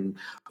within, and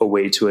a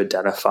way to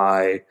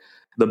identify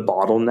the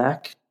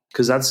bottleneck.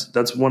 Because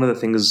that's one of the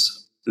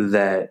things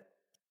that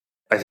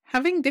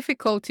having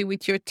difficulty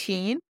with your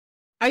teen.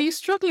 Are you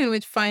struggling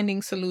with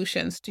finding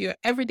solutions to your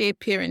everyday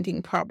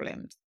parenting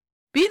problems?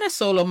 Being a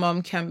solo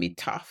mom can be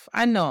tough.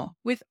 I know.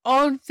 With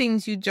all the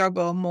things you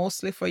juggle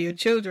mostly for your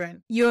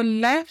children, you're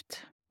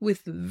left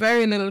with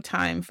very little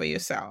time for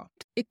yourself.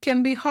 It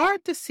can be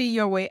hard to see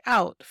your way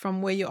out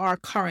from where you are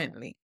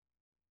currently.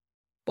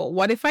 But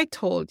what if I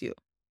told you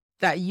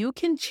that you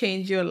can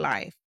change your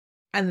life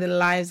and the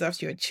lives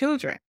of your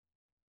children?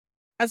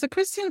 As a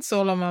Christian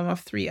solo mom of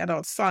 3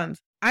 adult sons,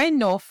 I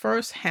know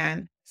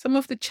firsthand some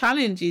of the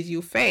challenges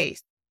you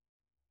face.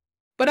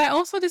 But I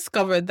also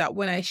discovered that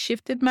when I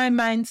shifted my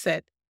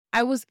mindset,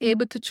 I was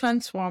able to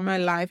transform my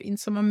life in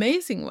some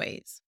amazing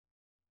ways.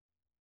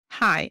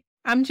 Hi,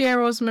 I'm J.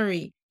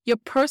 Rosemarie, your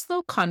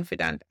personal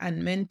confidant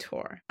and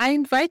mentor. I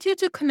invite you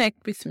to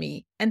connect with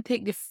me and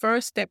take the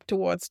first step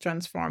towards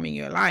transforming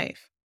your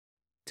life.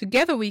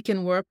 Together we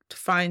can work to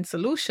find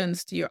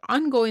solutions to your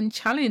ongoing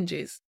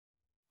challenges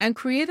and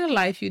create a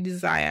life you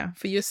desire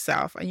for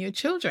yourself and your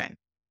children.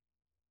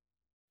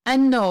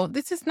 And no,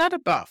 this is not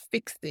about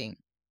fixing.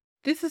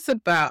 This is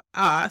about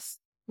us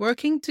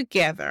working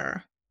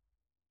together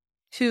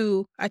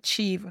to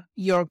achieve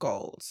your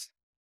goals.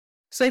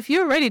 So if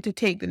you're ready to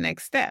take the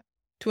next step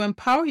to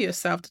empower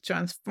yourself to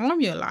transform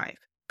your life,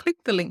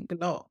 click the link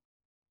below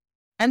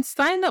and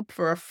sign up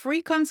for a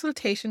free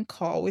consultation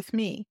call with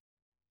me.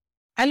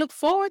 I look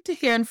forward to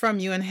hearing from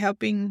you and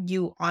helping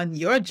you on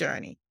your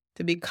journey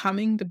to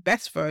becoming the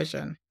best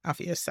version of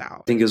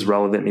yourself. I think is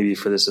relevant maybe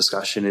for this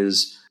discussion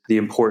is the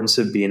importance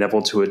of being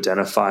able to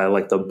identify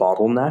like the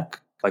bottleneck.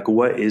 Like,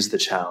 what is the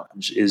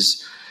challenge?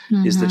 Is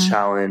the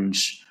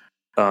challenge,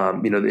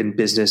 in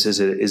business?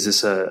 Is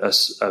this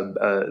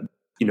a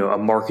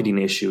marketing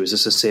issue? Is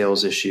this a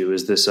sales issue?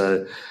 Is this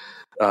a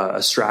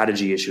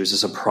strategy issue? Is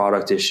this a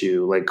product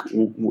issue? Like,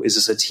 is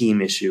this a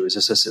team issue? Is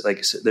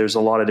this there's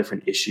a lot of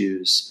different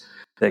issues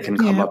that can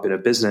come up in a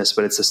business,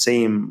 but it's the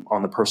same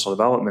on the personal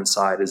development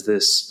side. Is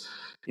this,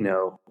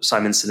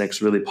 Simon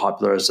Sinek's really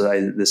popular as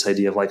this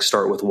idea of like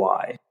start with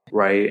why,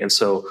 right? And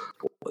so,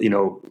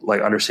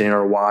 like understanding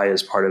our why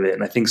is part of it.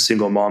 And I think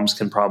single moms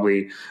can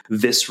probably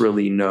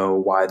viscerally know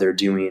why they're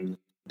doing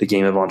the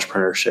game of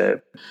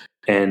entrepreneurship.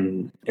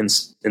 And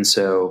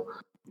so,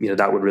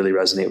 that would really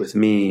resonate with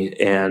me.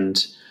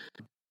 And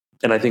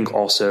I think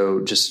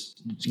also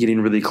just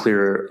getting really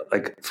clear,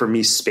 like for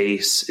me,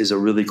 space is a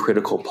really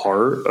critical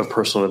part of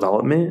personal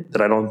development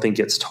that I don't think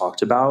gets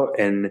talked about.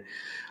 And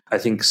I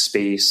think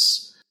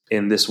space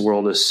in this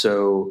world is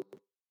so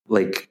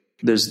like,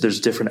 there's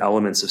different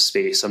elements of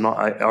space.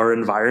 Our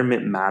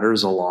environment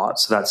matters a lot.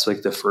 So that's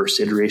like the first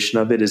iteration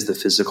of it is the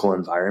physical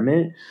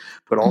environment,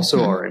 but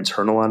also our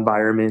internal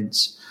environment,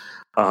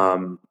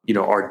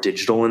 our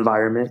digital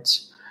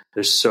environment.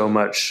 There's so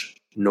much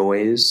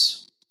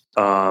noise,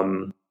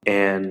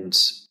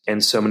 and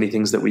so many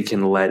things that we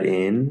can let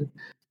in,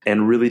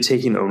 and really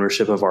taking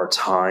ownership of our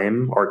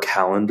time, our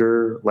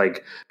calendar,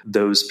 like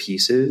those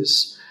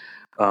pieces.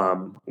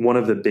 One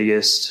of the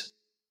biggest,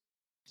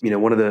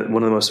 one of the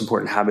most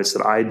important habits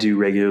that I do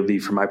regularly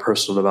for my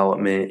personal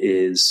development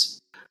is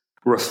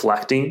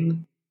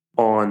reflecting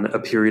on a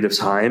period of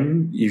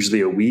time,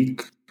 usually a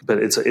week, but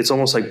it's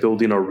almost like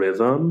building a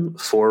rhythm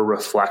for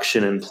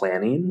reflection and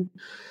planning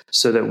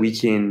so that we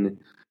can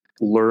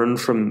learn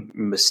from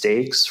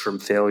mistakes, from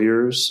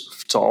failures,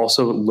 to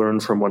also learn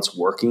from what's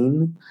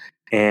working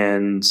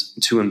and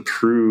to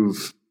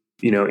improve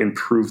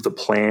the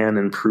plan,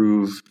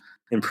 improve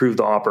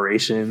the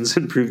operations,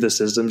 improve the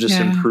system,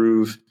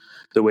 improve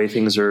the way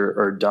things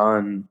are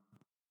done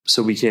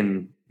so we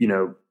can,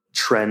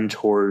 trend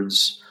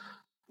towards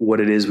what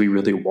it is we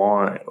really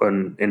want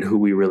and who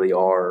we really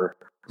are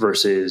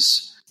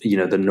versus,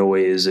 the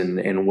noise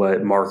and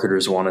what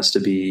marketers want us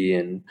to be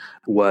and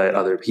what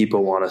other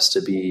people want us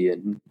to be.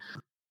 And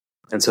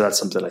so that's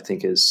something I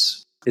think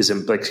is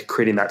in like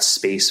creating that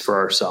space for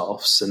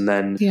ourselves. And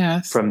then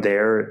Yes. from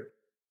there,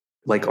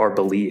 like our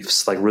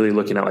beliefs, like really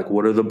looking at like,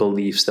 what are the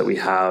beliefs that we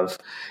have,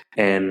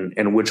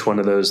 and which one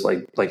of those,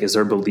 like, is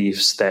there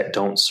beliefs that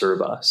don't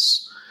serve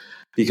us?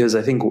 Because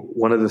I think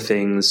one of the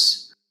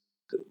things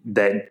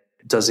that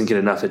doesn't get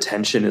enough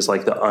attention is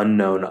like the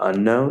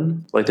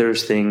unknown. Like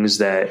there's things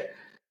that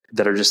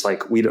are just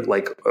like, we don't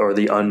like, or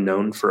the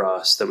unknown for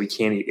us that we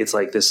can't, it's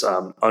like this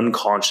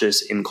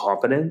unconscious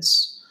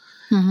incompetence.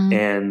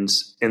 And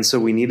so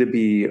we need to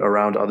be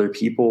around other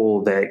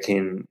people that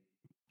can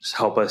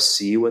help us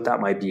see what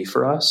that might be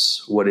for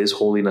us, what is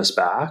holding us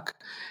back,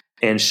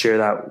 and share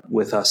that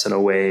with us in a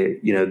way,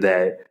 you know,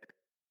 that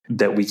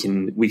we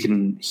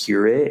can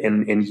hear it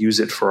and use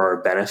it for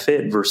our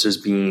benefit versus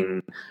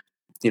being,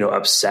 you know,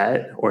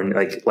 upset or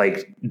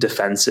like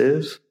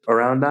defensive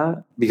around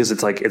that, because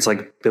it's like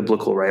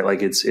biblical, right?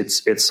 Like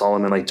it's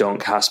Solomon, like, don't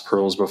cast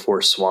pearls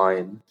before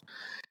swine.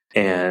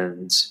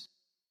 And,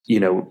 you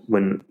know,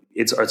 when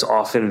it's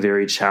often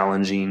very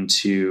challenging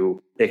to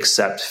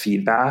accept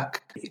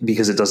feedback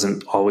because it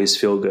doesn't always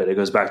feel good. It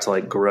goes back to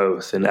like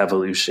growth and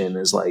evolution,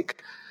 is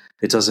like,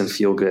 it doesn't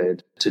feel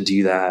good to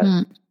do that.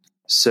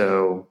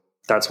 So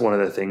that's one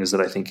of the things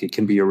that I think it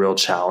can be a real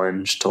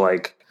challenge to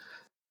like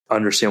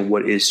understand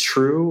what is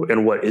true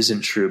and what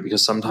isn't true,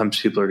 because sometimes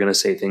people are going to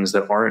say things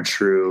that aren't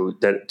true,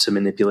 that to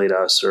manipulate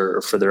us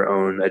or for their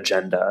own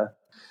agenda.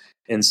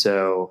 And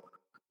so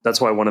that's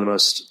why one of the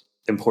most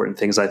important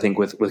things I think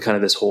with kind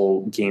of this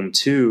whole game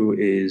too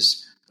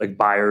is like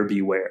buyer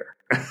beware.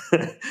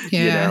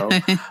 Yeah.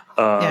 You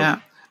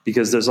know,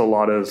 because there's a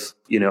lot of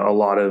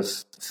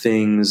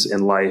things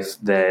in life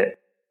that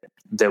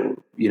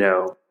you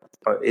know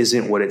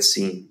isn't what it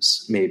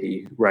seems,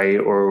 maybe, right?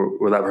 Or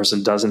that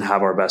person doesn't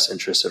have our best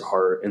interests at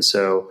heart. And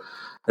so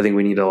I think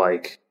we need to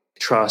like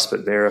trust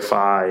but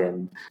verify,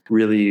 and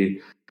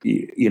really,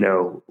 you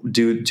know,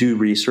 do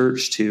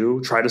research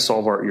too. Try to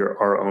solve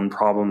our own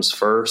problems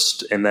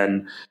first, and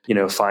then, you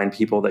know, find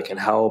people that can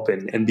help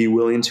and be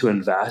willing to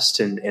invest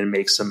and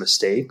make some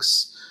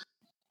mistakes.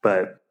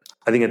 But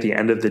I think at the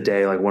end of the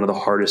day, like one of the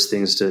hardest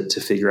things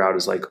to figure out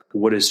is like,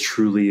 what is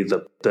truly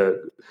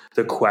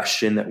the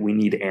question that we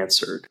need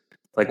answered?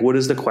 Like, what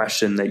is the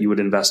question that you would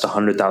invest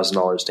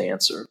 $100,000 to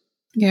answer?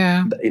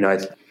 Yeah. You know,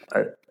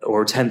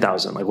 or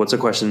 10,000. Like, what's a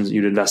question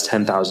you'd invest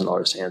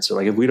 $10,000 to answer?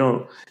 Like, if we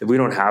don't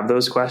have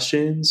those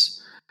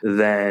questions,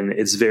 then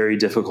it's very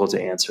difficult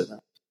to answer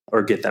them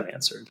or get them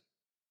answered.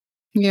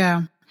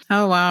 Yeah.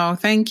 Oh, wow.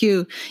 Thank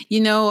you.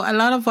 You know, a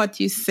lot of what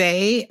you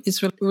say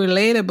is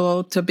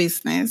relatable to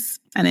business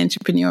and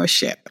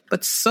entrepreneurship,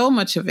 but so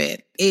much of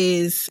it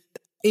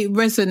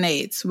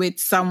resonates with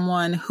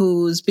someone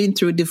who's been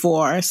through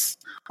divorce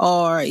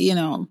or, you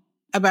know,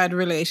 a bad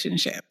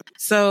relationship.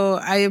 So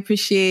I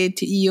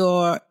appreciate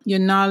your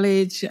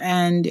knowledge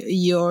and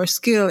your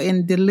skill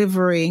in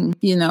delivering,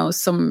 you know,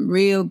 some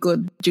real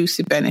good,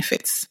 juicy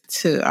benefits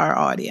to our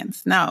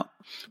audience. Now,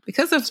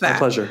 because of that, my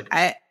pleasure.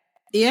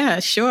 Yeah,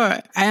 sure.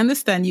 I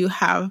understand you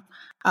have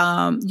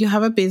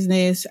a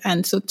business.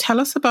 And so tell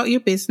us about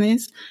your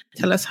business.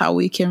 Tell us how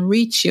we can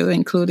reach you,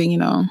 including, you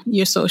know,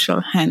 your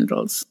social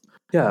handles.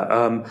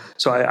 Yeah.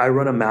 So I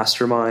run a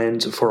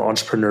mastermind for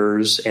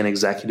entrepreneurs and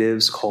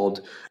executives called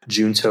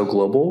Junto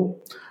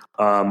Global.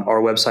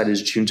 Our website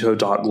is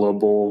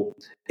junto.global.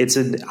 It's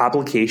an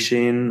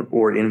application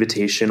or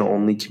invitation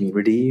only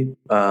community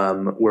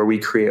where we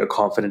create a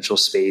confidential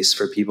space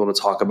for people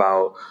to talk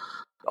about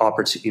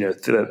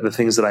the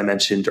things that I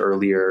mentioned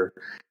earlier.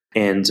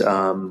 And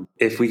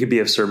if we could be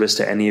of service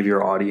to any of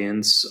your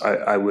audience,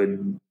 I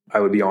would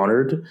be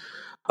honored,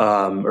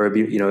 or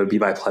it'd be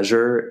my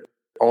pleasure.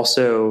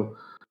 Also,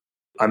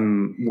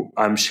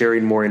 I'm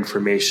sharing more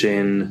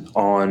information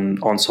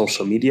on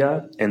social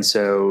media, and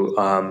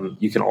so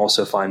you can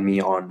also find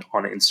me on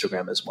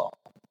Instagram as well.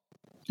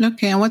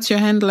 Okay, and what's your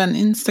handle on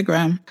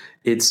Instagram?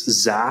 It's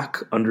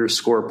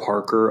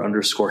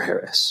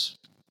Zach_Parker_Harris.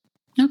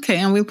 Okay,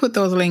 and we'll put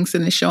those links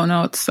in the show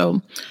notes.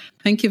 So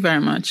thank you very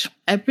much.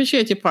 I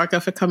appreciate you, Parker,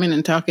 for coming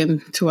and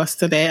talking to us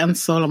today on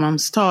Solo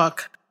Moms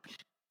Talk.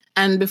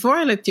 And before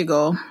I let you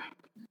go,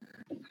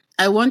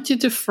 I want you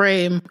to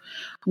frame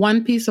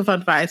one piece of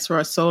advice for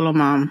a solo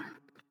mom.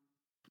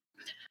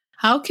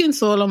 How can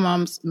solo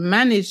moms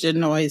manage the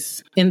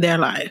noise in their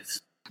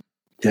lives?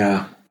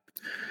 Yeah.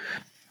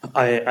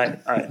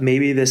 I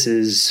maybe this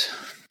is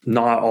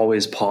not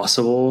always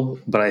possible,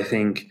 but I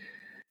think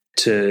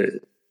to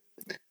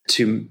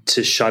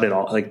shut it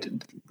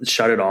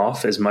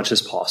off as much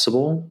as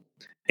possible,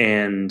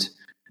 and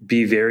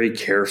be very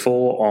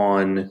careful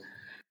on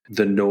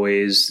the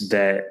noise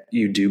that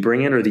you do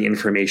bring in, or the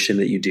information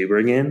that you do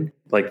bring in,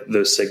 like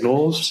those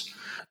signals,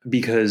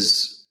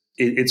 because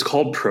it's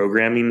called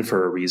programming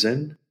for a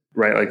reason,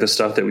 right? Like the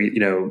stuff that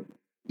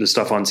the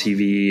stuff on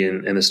TV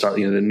and the stuff,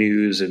 the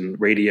news and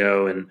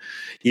radio and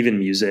even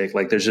music,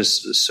 like there's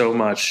just so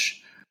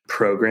much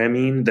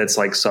programming that's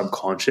like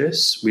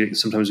subconscious.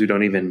 Sometimes we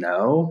don't even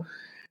know.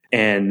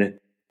 And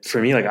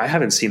for me, like I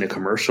haven't seen a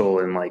commercial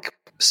in like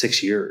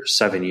 6 years,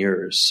 7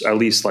 years, at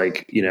least,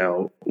 like,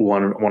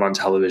 one on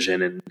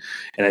television. And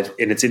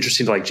it's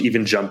interesting to like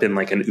even jump in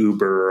like an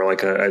Uber or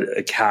like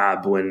a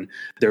cab when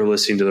they're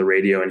listening to the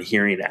radio and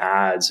hearing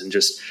ads and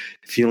just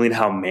feeling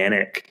how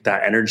manic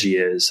that energy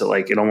is. So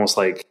like, it almost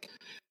like,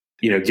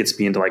 gets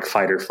me into like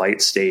fight or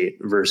flight state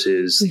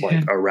versus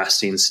like a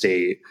resting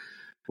state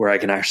where I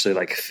can actually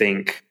like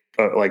think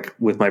like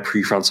with my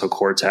prefrontal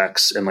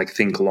cortex and like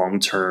think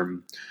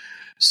long-term.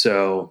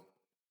 So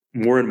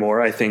more and more,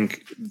 I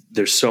think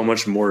there's so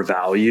much more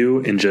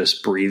value in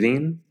just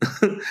breathing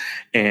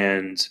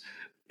and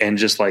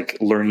just like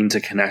learning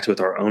to connect with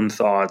our own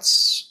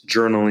thoughts,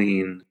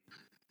 journaling,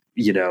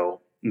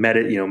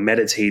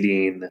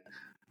 meditating,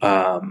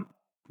 going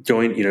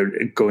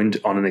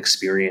on an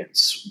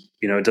experience.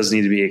 It doesn't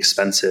need to be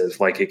expensive.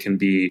 Like it can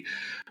be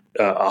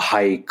a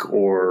hike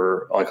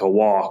or like a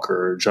walk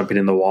or jumping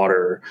in the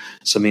water,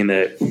 something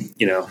that,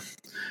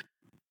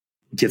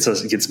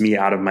 gets me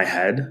out of my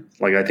head.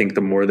 Like, I think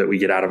the more that we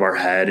get out of our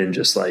head and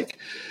just like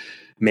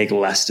make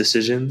less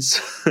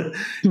decisions,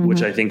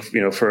 which I think,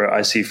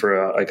 I see for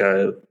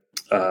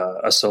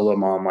a solo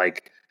mom,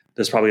 like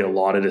there's probably a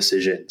lot of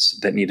decisions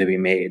that need to be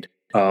made,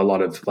 a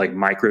lot of like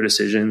micro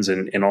decisions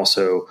and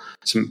also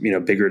some,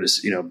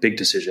 big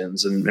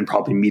decisions and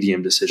probably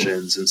medium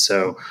decisions. And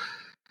so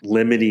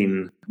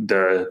limiting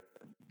the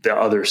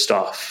other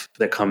stuff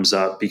that comes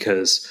up,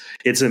 because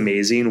it's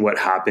amazing what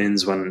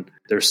happens when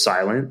there's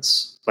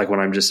silence, like when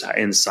I'm just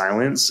in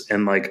silence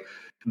and like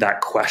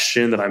that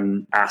question that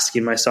I'm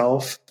asking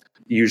myself,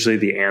 usually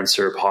the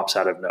answer pops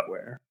out of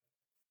nowhere.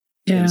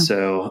 Yeah. And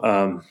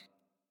so,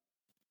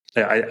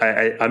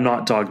 I'm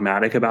not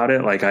dogmatic about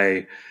it. Like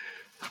I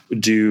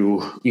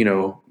do,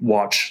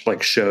 watch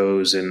like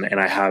shows and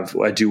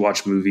I do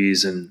watch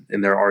movies and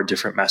there are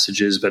different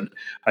messages, but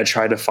I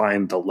try to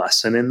find the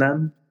lesson in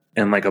them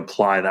and like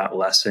apply that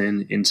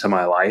lesson into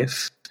my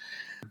life.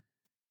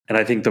 And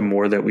I think the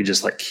more that we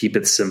just like keep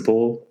it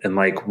simple and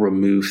like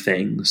remove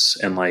things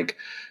and like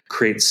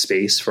create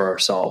space for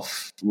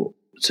ourselves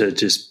to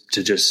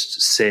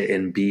just sit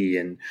and be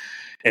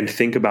and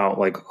think about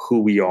like who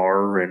we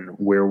are and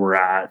where we're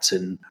at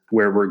and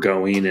where we're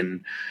going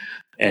and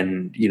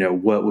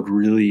what would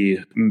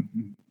really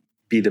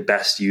be the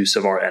best use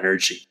of our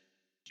energy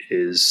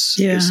is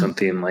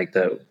something like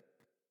that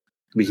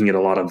we can get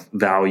a lot of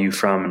value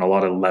from and a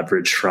lot of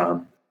leverage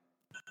from.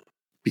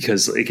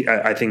 Because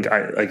I think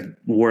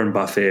Warren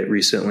Buffett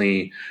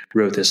recently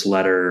wrote this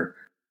letter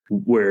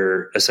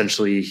where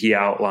essentially he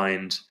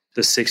outlined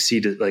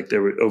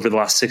over the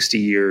last 60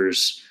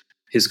 years,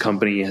 his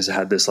company has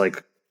had this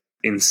like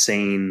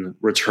insane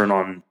return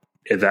on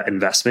that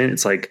investment.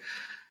 It's like,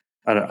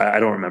 I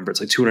don't remember.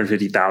 It's like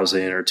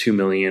 250,000 or 2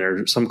 million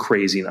or some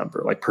crazy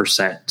number, like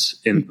percent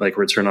in like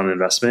return on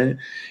investment.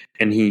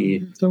 And he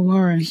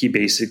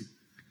basically,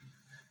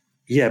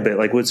 but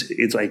like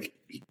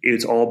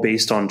it's all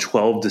based on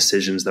 12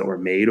 decisions that were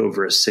made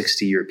over a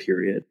 60-year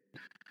period.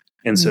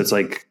 And so it's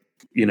like,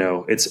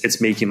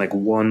 it's making like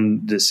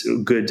this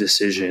good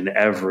decision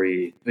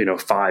every,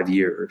 5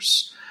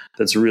 years.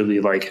 That's really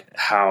like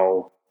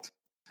how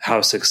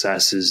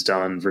success is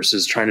done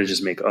versus trying to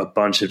just make a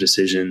bunch of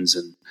decisions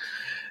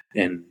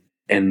and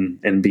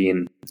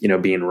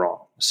being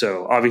wrong.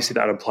 So obviously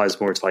that applies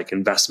more to like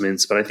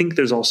investments, but I think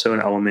there's also an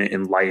element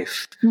in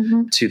life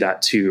to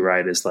that too,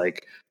 right? Is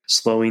like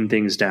slowing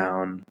things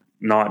down,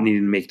 not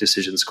needing to make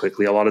decisions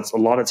quickly. A lot of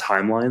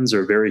timelines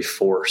are very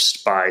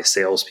forced by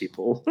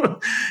salespeople,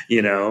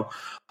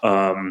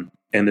 and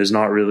there's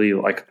not really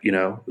like,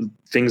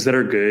 things that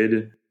are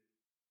good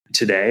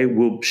today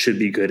should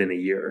be good in a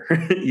year.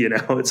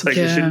 It's like,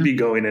 it shouldn't be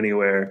going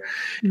anywhere.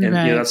 And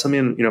that's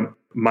something,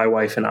 my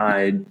wife and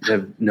I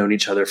have known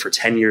each other for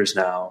 10 years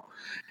now,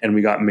 and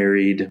we got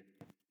married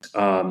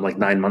like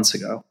 9 months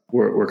ago.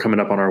 We're coming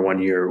up on our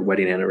 1-year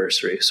wedding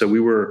anniversary. So we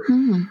were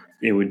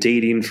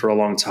dating for a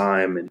long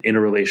time and in a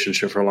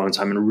relationship for a long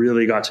time and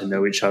really got to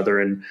know each other.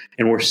 And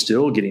we're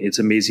still it's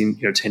amazing,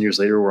 10 years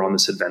later, we're on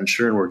this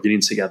adventure and we're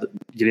getting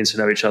to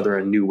know each other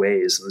in new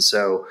ways. And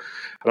so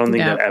I don't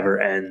think that ever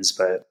ends,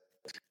 but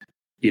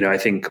I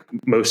think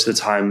most of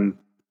the time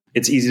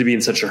it's easy to be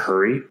in such a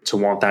hurry to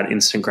want that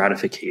instant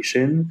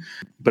gratification.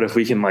 But if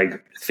we can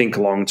like think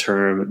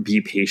long-term, be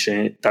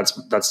patient,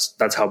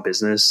 that's how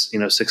business,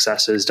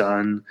 success is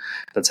done.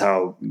 That's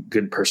how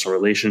good personal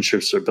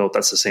relationships are built.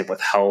 That's the same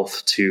with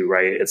health too,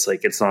 right? It's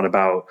like, it's not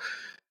about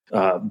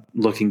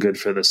looking good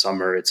for the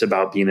summer. It's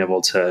about being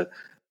able to,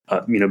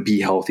 be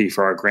healthy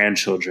for our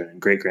grandchildren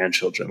and great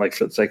grandchildren,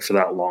 for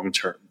that long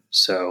term.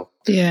 So,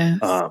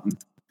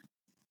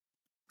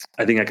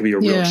 I think that could be a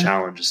real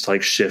challenge, is to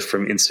like shift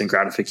from instant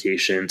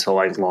gratification to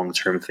like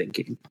long-term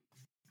thinking.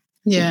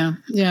 Yeah.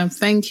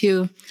 Thank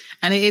you.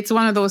 And it's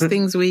one of those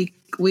things we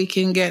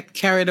can get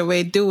carried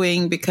away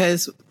doing,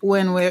 because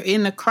when we're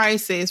in a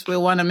crisis, we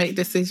want to make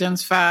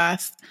decisions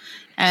fast.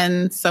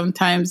 And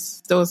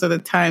sometimes those are the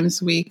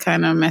times we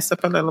kind of mess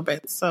up a little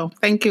bit. So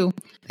thank you.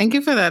 Thank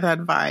you for that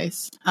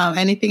advice.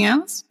 Anything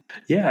else?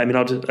 Yeah, I mean,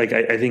 I'll just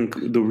I think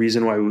the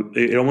reason why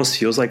it almost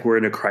feels like we're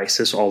in a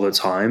crisis all the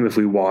time if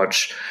we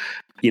watch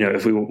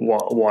if we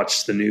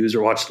watch the news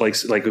or watch like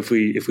if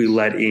we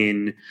let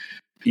in,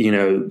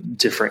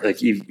 different, like,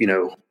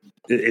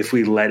 if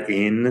we let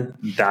in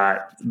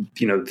that,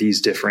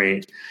 these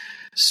different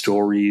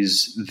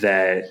stories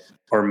that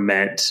are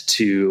meant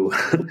to,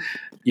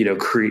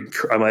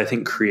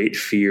 create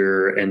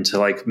fear and to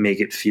like make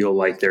it feel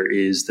like there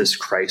is this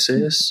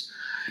crisis.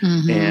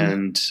 Mm-hmm.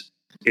 And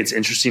it's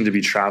interesting to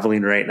be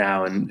traveling right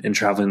now and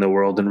traveling the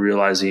world and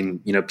realizing,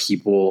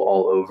 people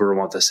all over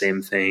want the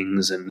same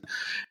things and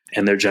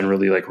they're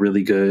generally like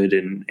really good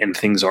and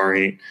things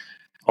aren't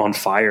on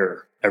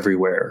fire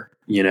everywhere,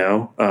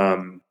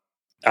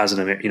 as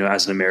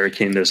an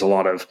American, there's a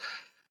lot of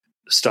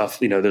stuff,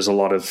 there's a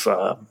lot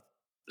of,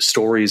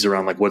 stories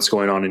around like what's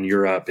going on in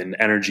Europe and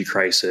energy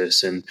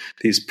crisis and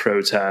these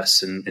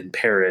protests in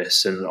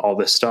Paris and all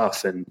this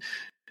stuff. And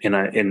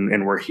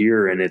we're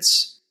here and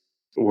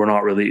we're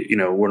not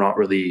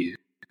really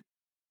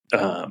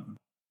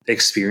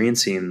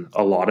experiencing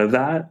a lot of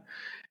that.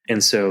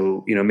 And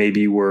so,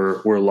 maybe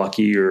we're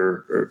lucky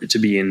or to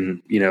be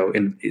in,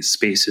 in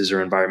spaces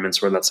or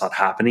environments where that's not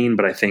happening.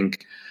 But I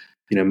think,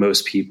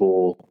 most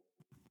people,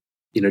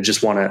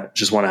 just want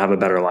to have a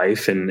better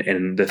life,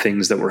 and the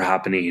things that were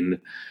happening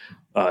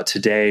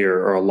today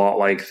are a lot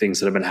like things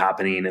that have been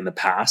happening in the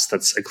past.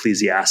 That's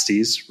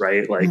Ecclesiastes,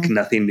 right? Like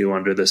nothing new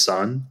under the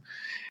sun.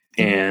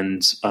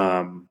 And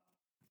so,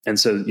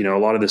 a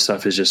lot of this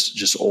stuff is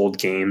just old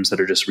games that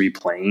are just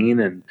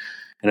replaying. And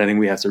I think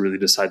we have to really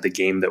decide the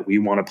game that we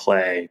want to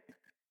play.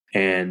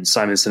 And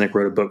Simon Sinek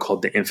wrote a book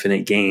called The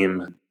Infinite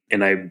Game.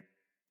 And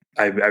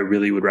I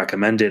really would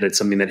recommend it. It's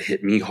something that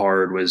hit me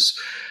hard.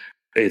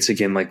 It's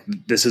again, like,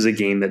 this is a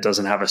game that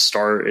doesn't have a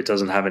start. It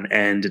doesn't have an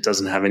end. It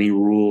doesn't have any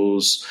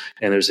rules,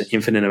 and there's an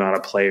infinite amount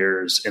of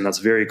players, and that's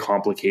very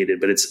complicated,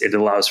 but it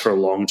allows for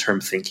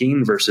long-term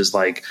thinking versus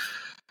like,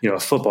 a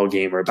football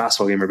game or a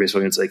basketball game or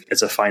baseball game. It's like,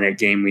 it's a finite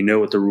game. We know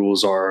what the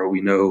rules are.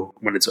 We know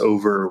when it's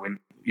over, when,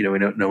 we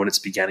don't know when it's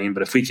beginning.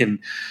 But if we can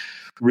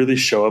really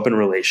show up in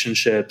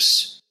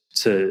relationships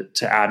to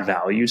add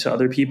value to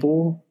other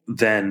people,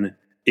 then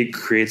it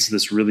creates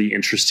this really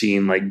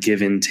interesting like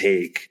give and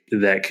take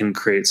that can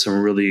create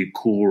some really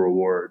cool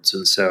rewards.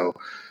 And so,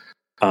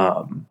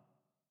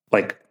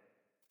 like,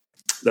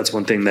 that's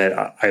one thing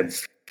that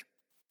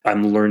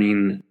I'm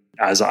learning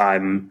as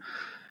I'm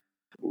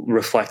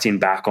reflecting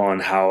back on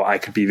how I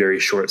could be very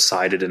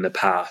short-sighted in the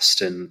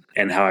past and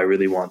how I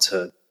really want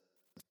to,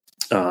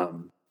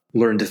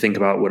 learn to think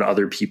about what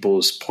other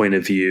people's point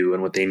of view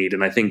and what they need.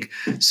 And I think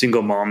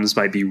single moms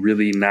might be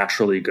really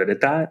naturally good at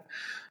that.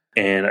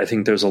 And I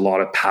think there's a lot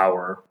of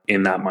power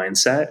in that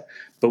mindset,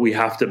 but we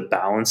have to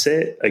balance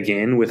it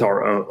again with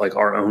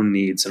our own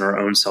needs and our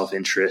own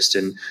self-interest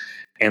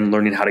and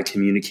learning how to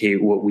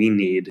communicate what we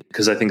need.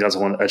 Cause I think that's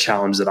a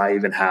challenge that I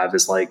even have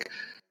is like,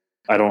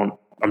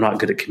 I'm not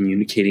good at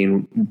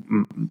communicating,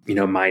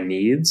 my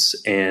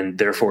needs. And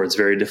therefore it's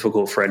very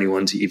difficult for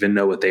anyone to even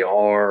know what they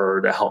are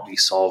or to help me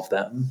solve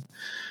them.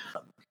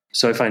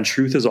 So I find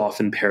truth is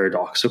often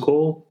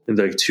paradoxical and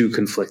like two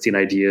conflicting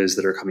ideas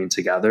that are coming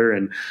together.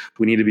 And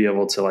we need to be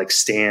able to like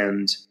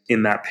stand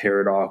in that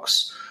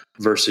paradox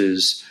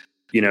versus,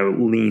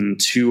 lean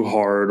too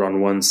hard on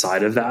one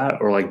side of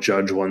that or like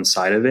judge one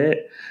side of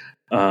it.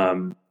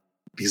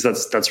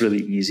 Because that's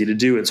really easy to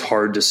do. It's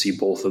hard to see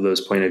both of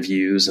those point of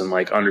views and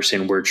like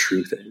understand where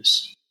truth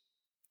is.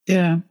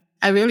 Yeah.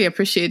 I really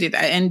appreciate it.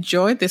 I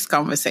enjoyed this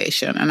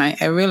conversation, and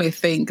I really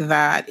think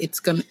that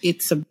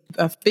it's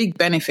a big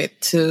benefit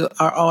to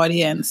our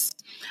audience.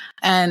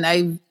 And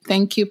I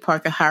thank you,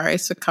 Parker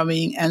Harris, for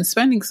coming and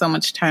spending so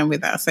much time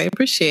with us. I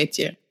appreciate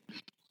you.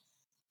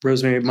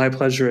 Rosemary, my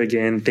pleasure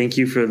again. Thank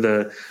you for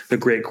the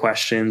great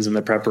questions and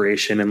the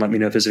preparation, and let me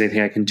know if there's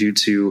anything I can do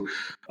to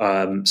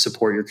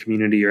support your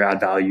community or add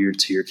value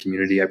to your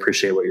community. I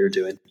appreciate what you're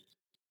doing.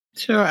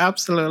 Sure,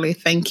 absolutely.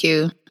 Thank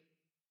you.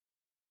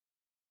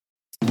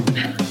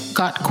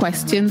 Got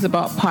questions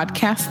about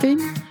podcasting?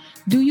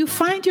 Do you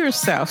find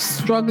yourself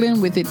struggling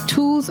with the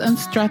tools and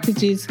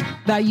strategies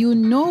that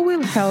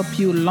will help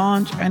you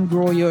launch and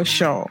grow your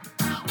show?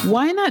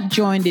 Why not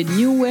join the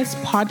New West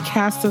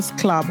Podcasters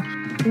Club,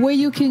 where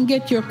you can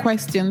get your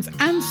questions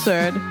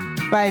answered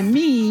by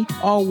me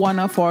or one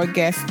of our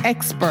guest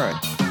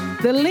experts?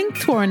 The link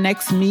to our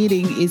next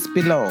meeting is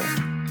below.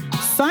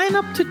 Sign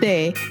up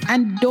today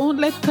and don't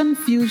let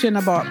confusion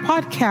about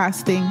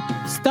podcasting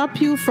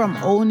stop you from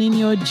owning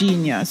your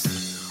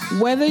genius.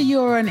 Whether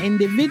you're an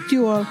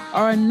individual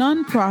or a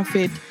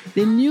nonprofit,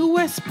 the New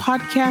West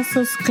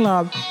Podcasters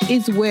Club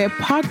is where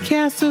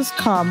podcasters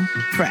come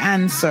for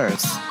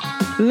answers.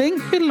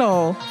 Link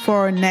below for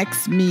our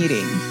next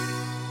meeting.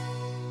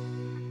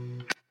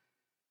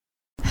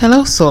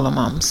 Hello, Solo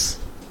Moms.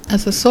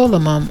 As a solo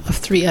mom of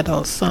 3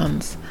 adult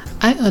sons,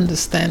 I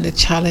understand the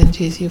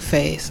challenges you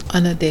face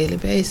on a daily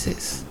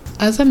basis.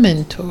 As a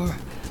mentor,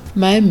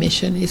 my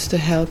mission is to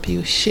help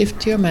you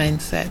shift your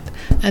mindset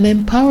and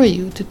empower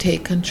you to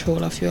take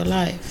control of your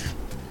life,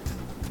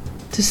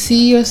 to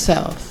see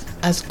yourself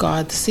as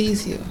God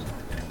sees you.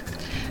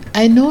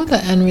 I know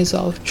that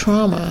unresolved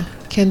trauma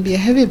can be a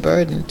heavy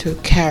burden to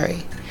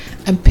carry,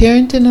 And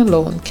parenting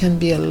alone can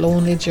be a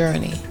lonely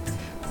journey,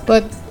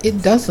 but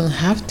it doesn't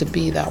have to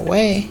be that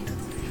way.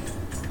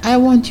 I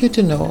want you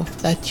to know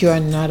that you are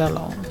not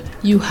alone.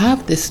 You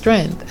have the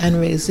strength and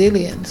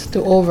resilience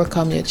to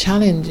overcome your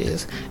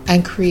challenges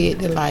and create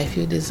the life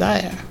you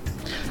desire.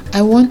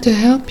 I want to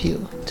help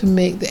you to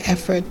make the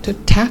effort to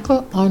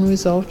tackle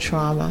unresolved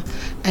trauma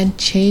and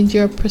change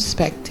your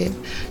perspective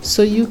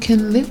so you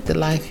can live the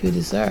life you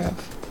deserve.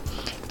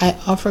 I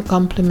offer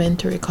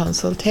complimentary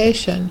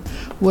consultation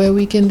where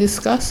we can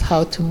discuss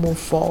how to move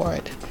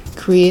forward,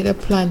 create a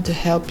plan to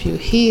help you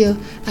heal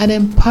and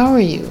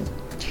empower you.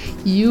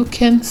 You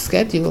can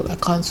schedule a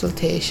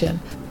consultation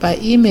by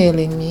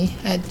emailing me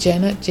at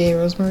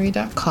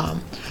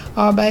jen@jrosemary.com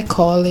or by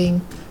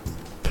calling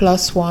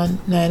 +1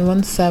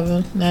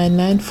 917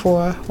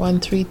 994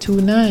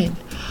 1329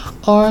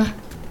 or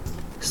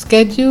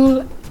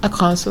schedule a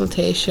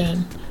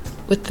consultation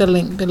with the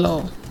link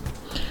below.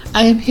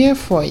 I am here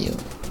for you,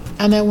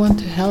 and I want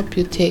to help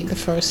you take the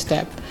first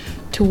step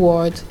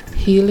towards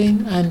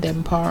healing and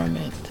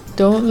empowerment.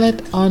 Don't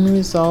let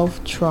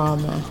unresolved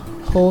trauma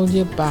hold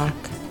you back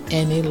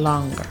any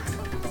longer.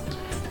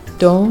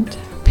 Don't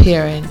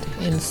parent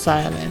in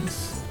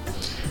silence.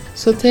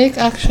 So take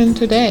action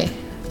today,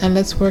 and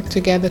let's work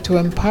together to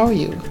empower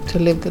you to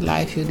live the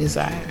life you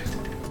desire.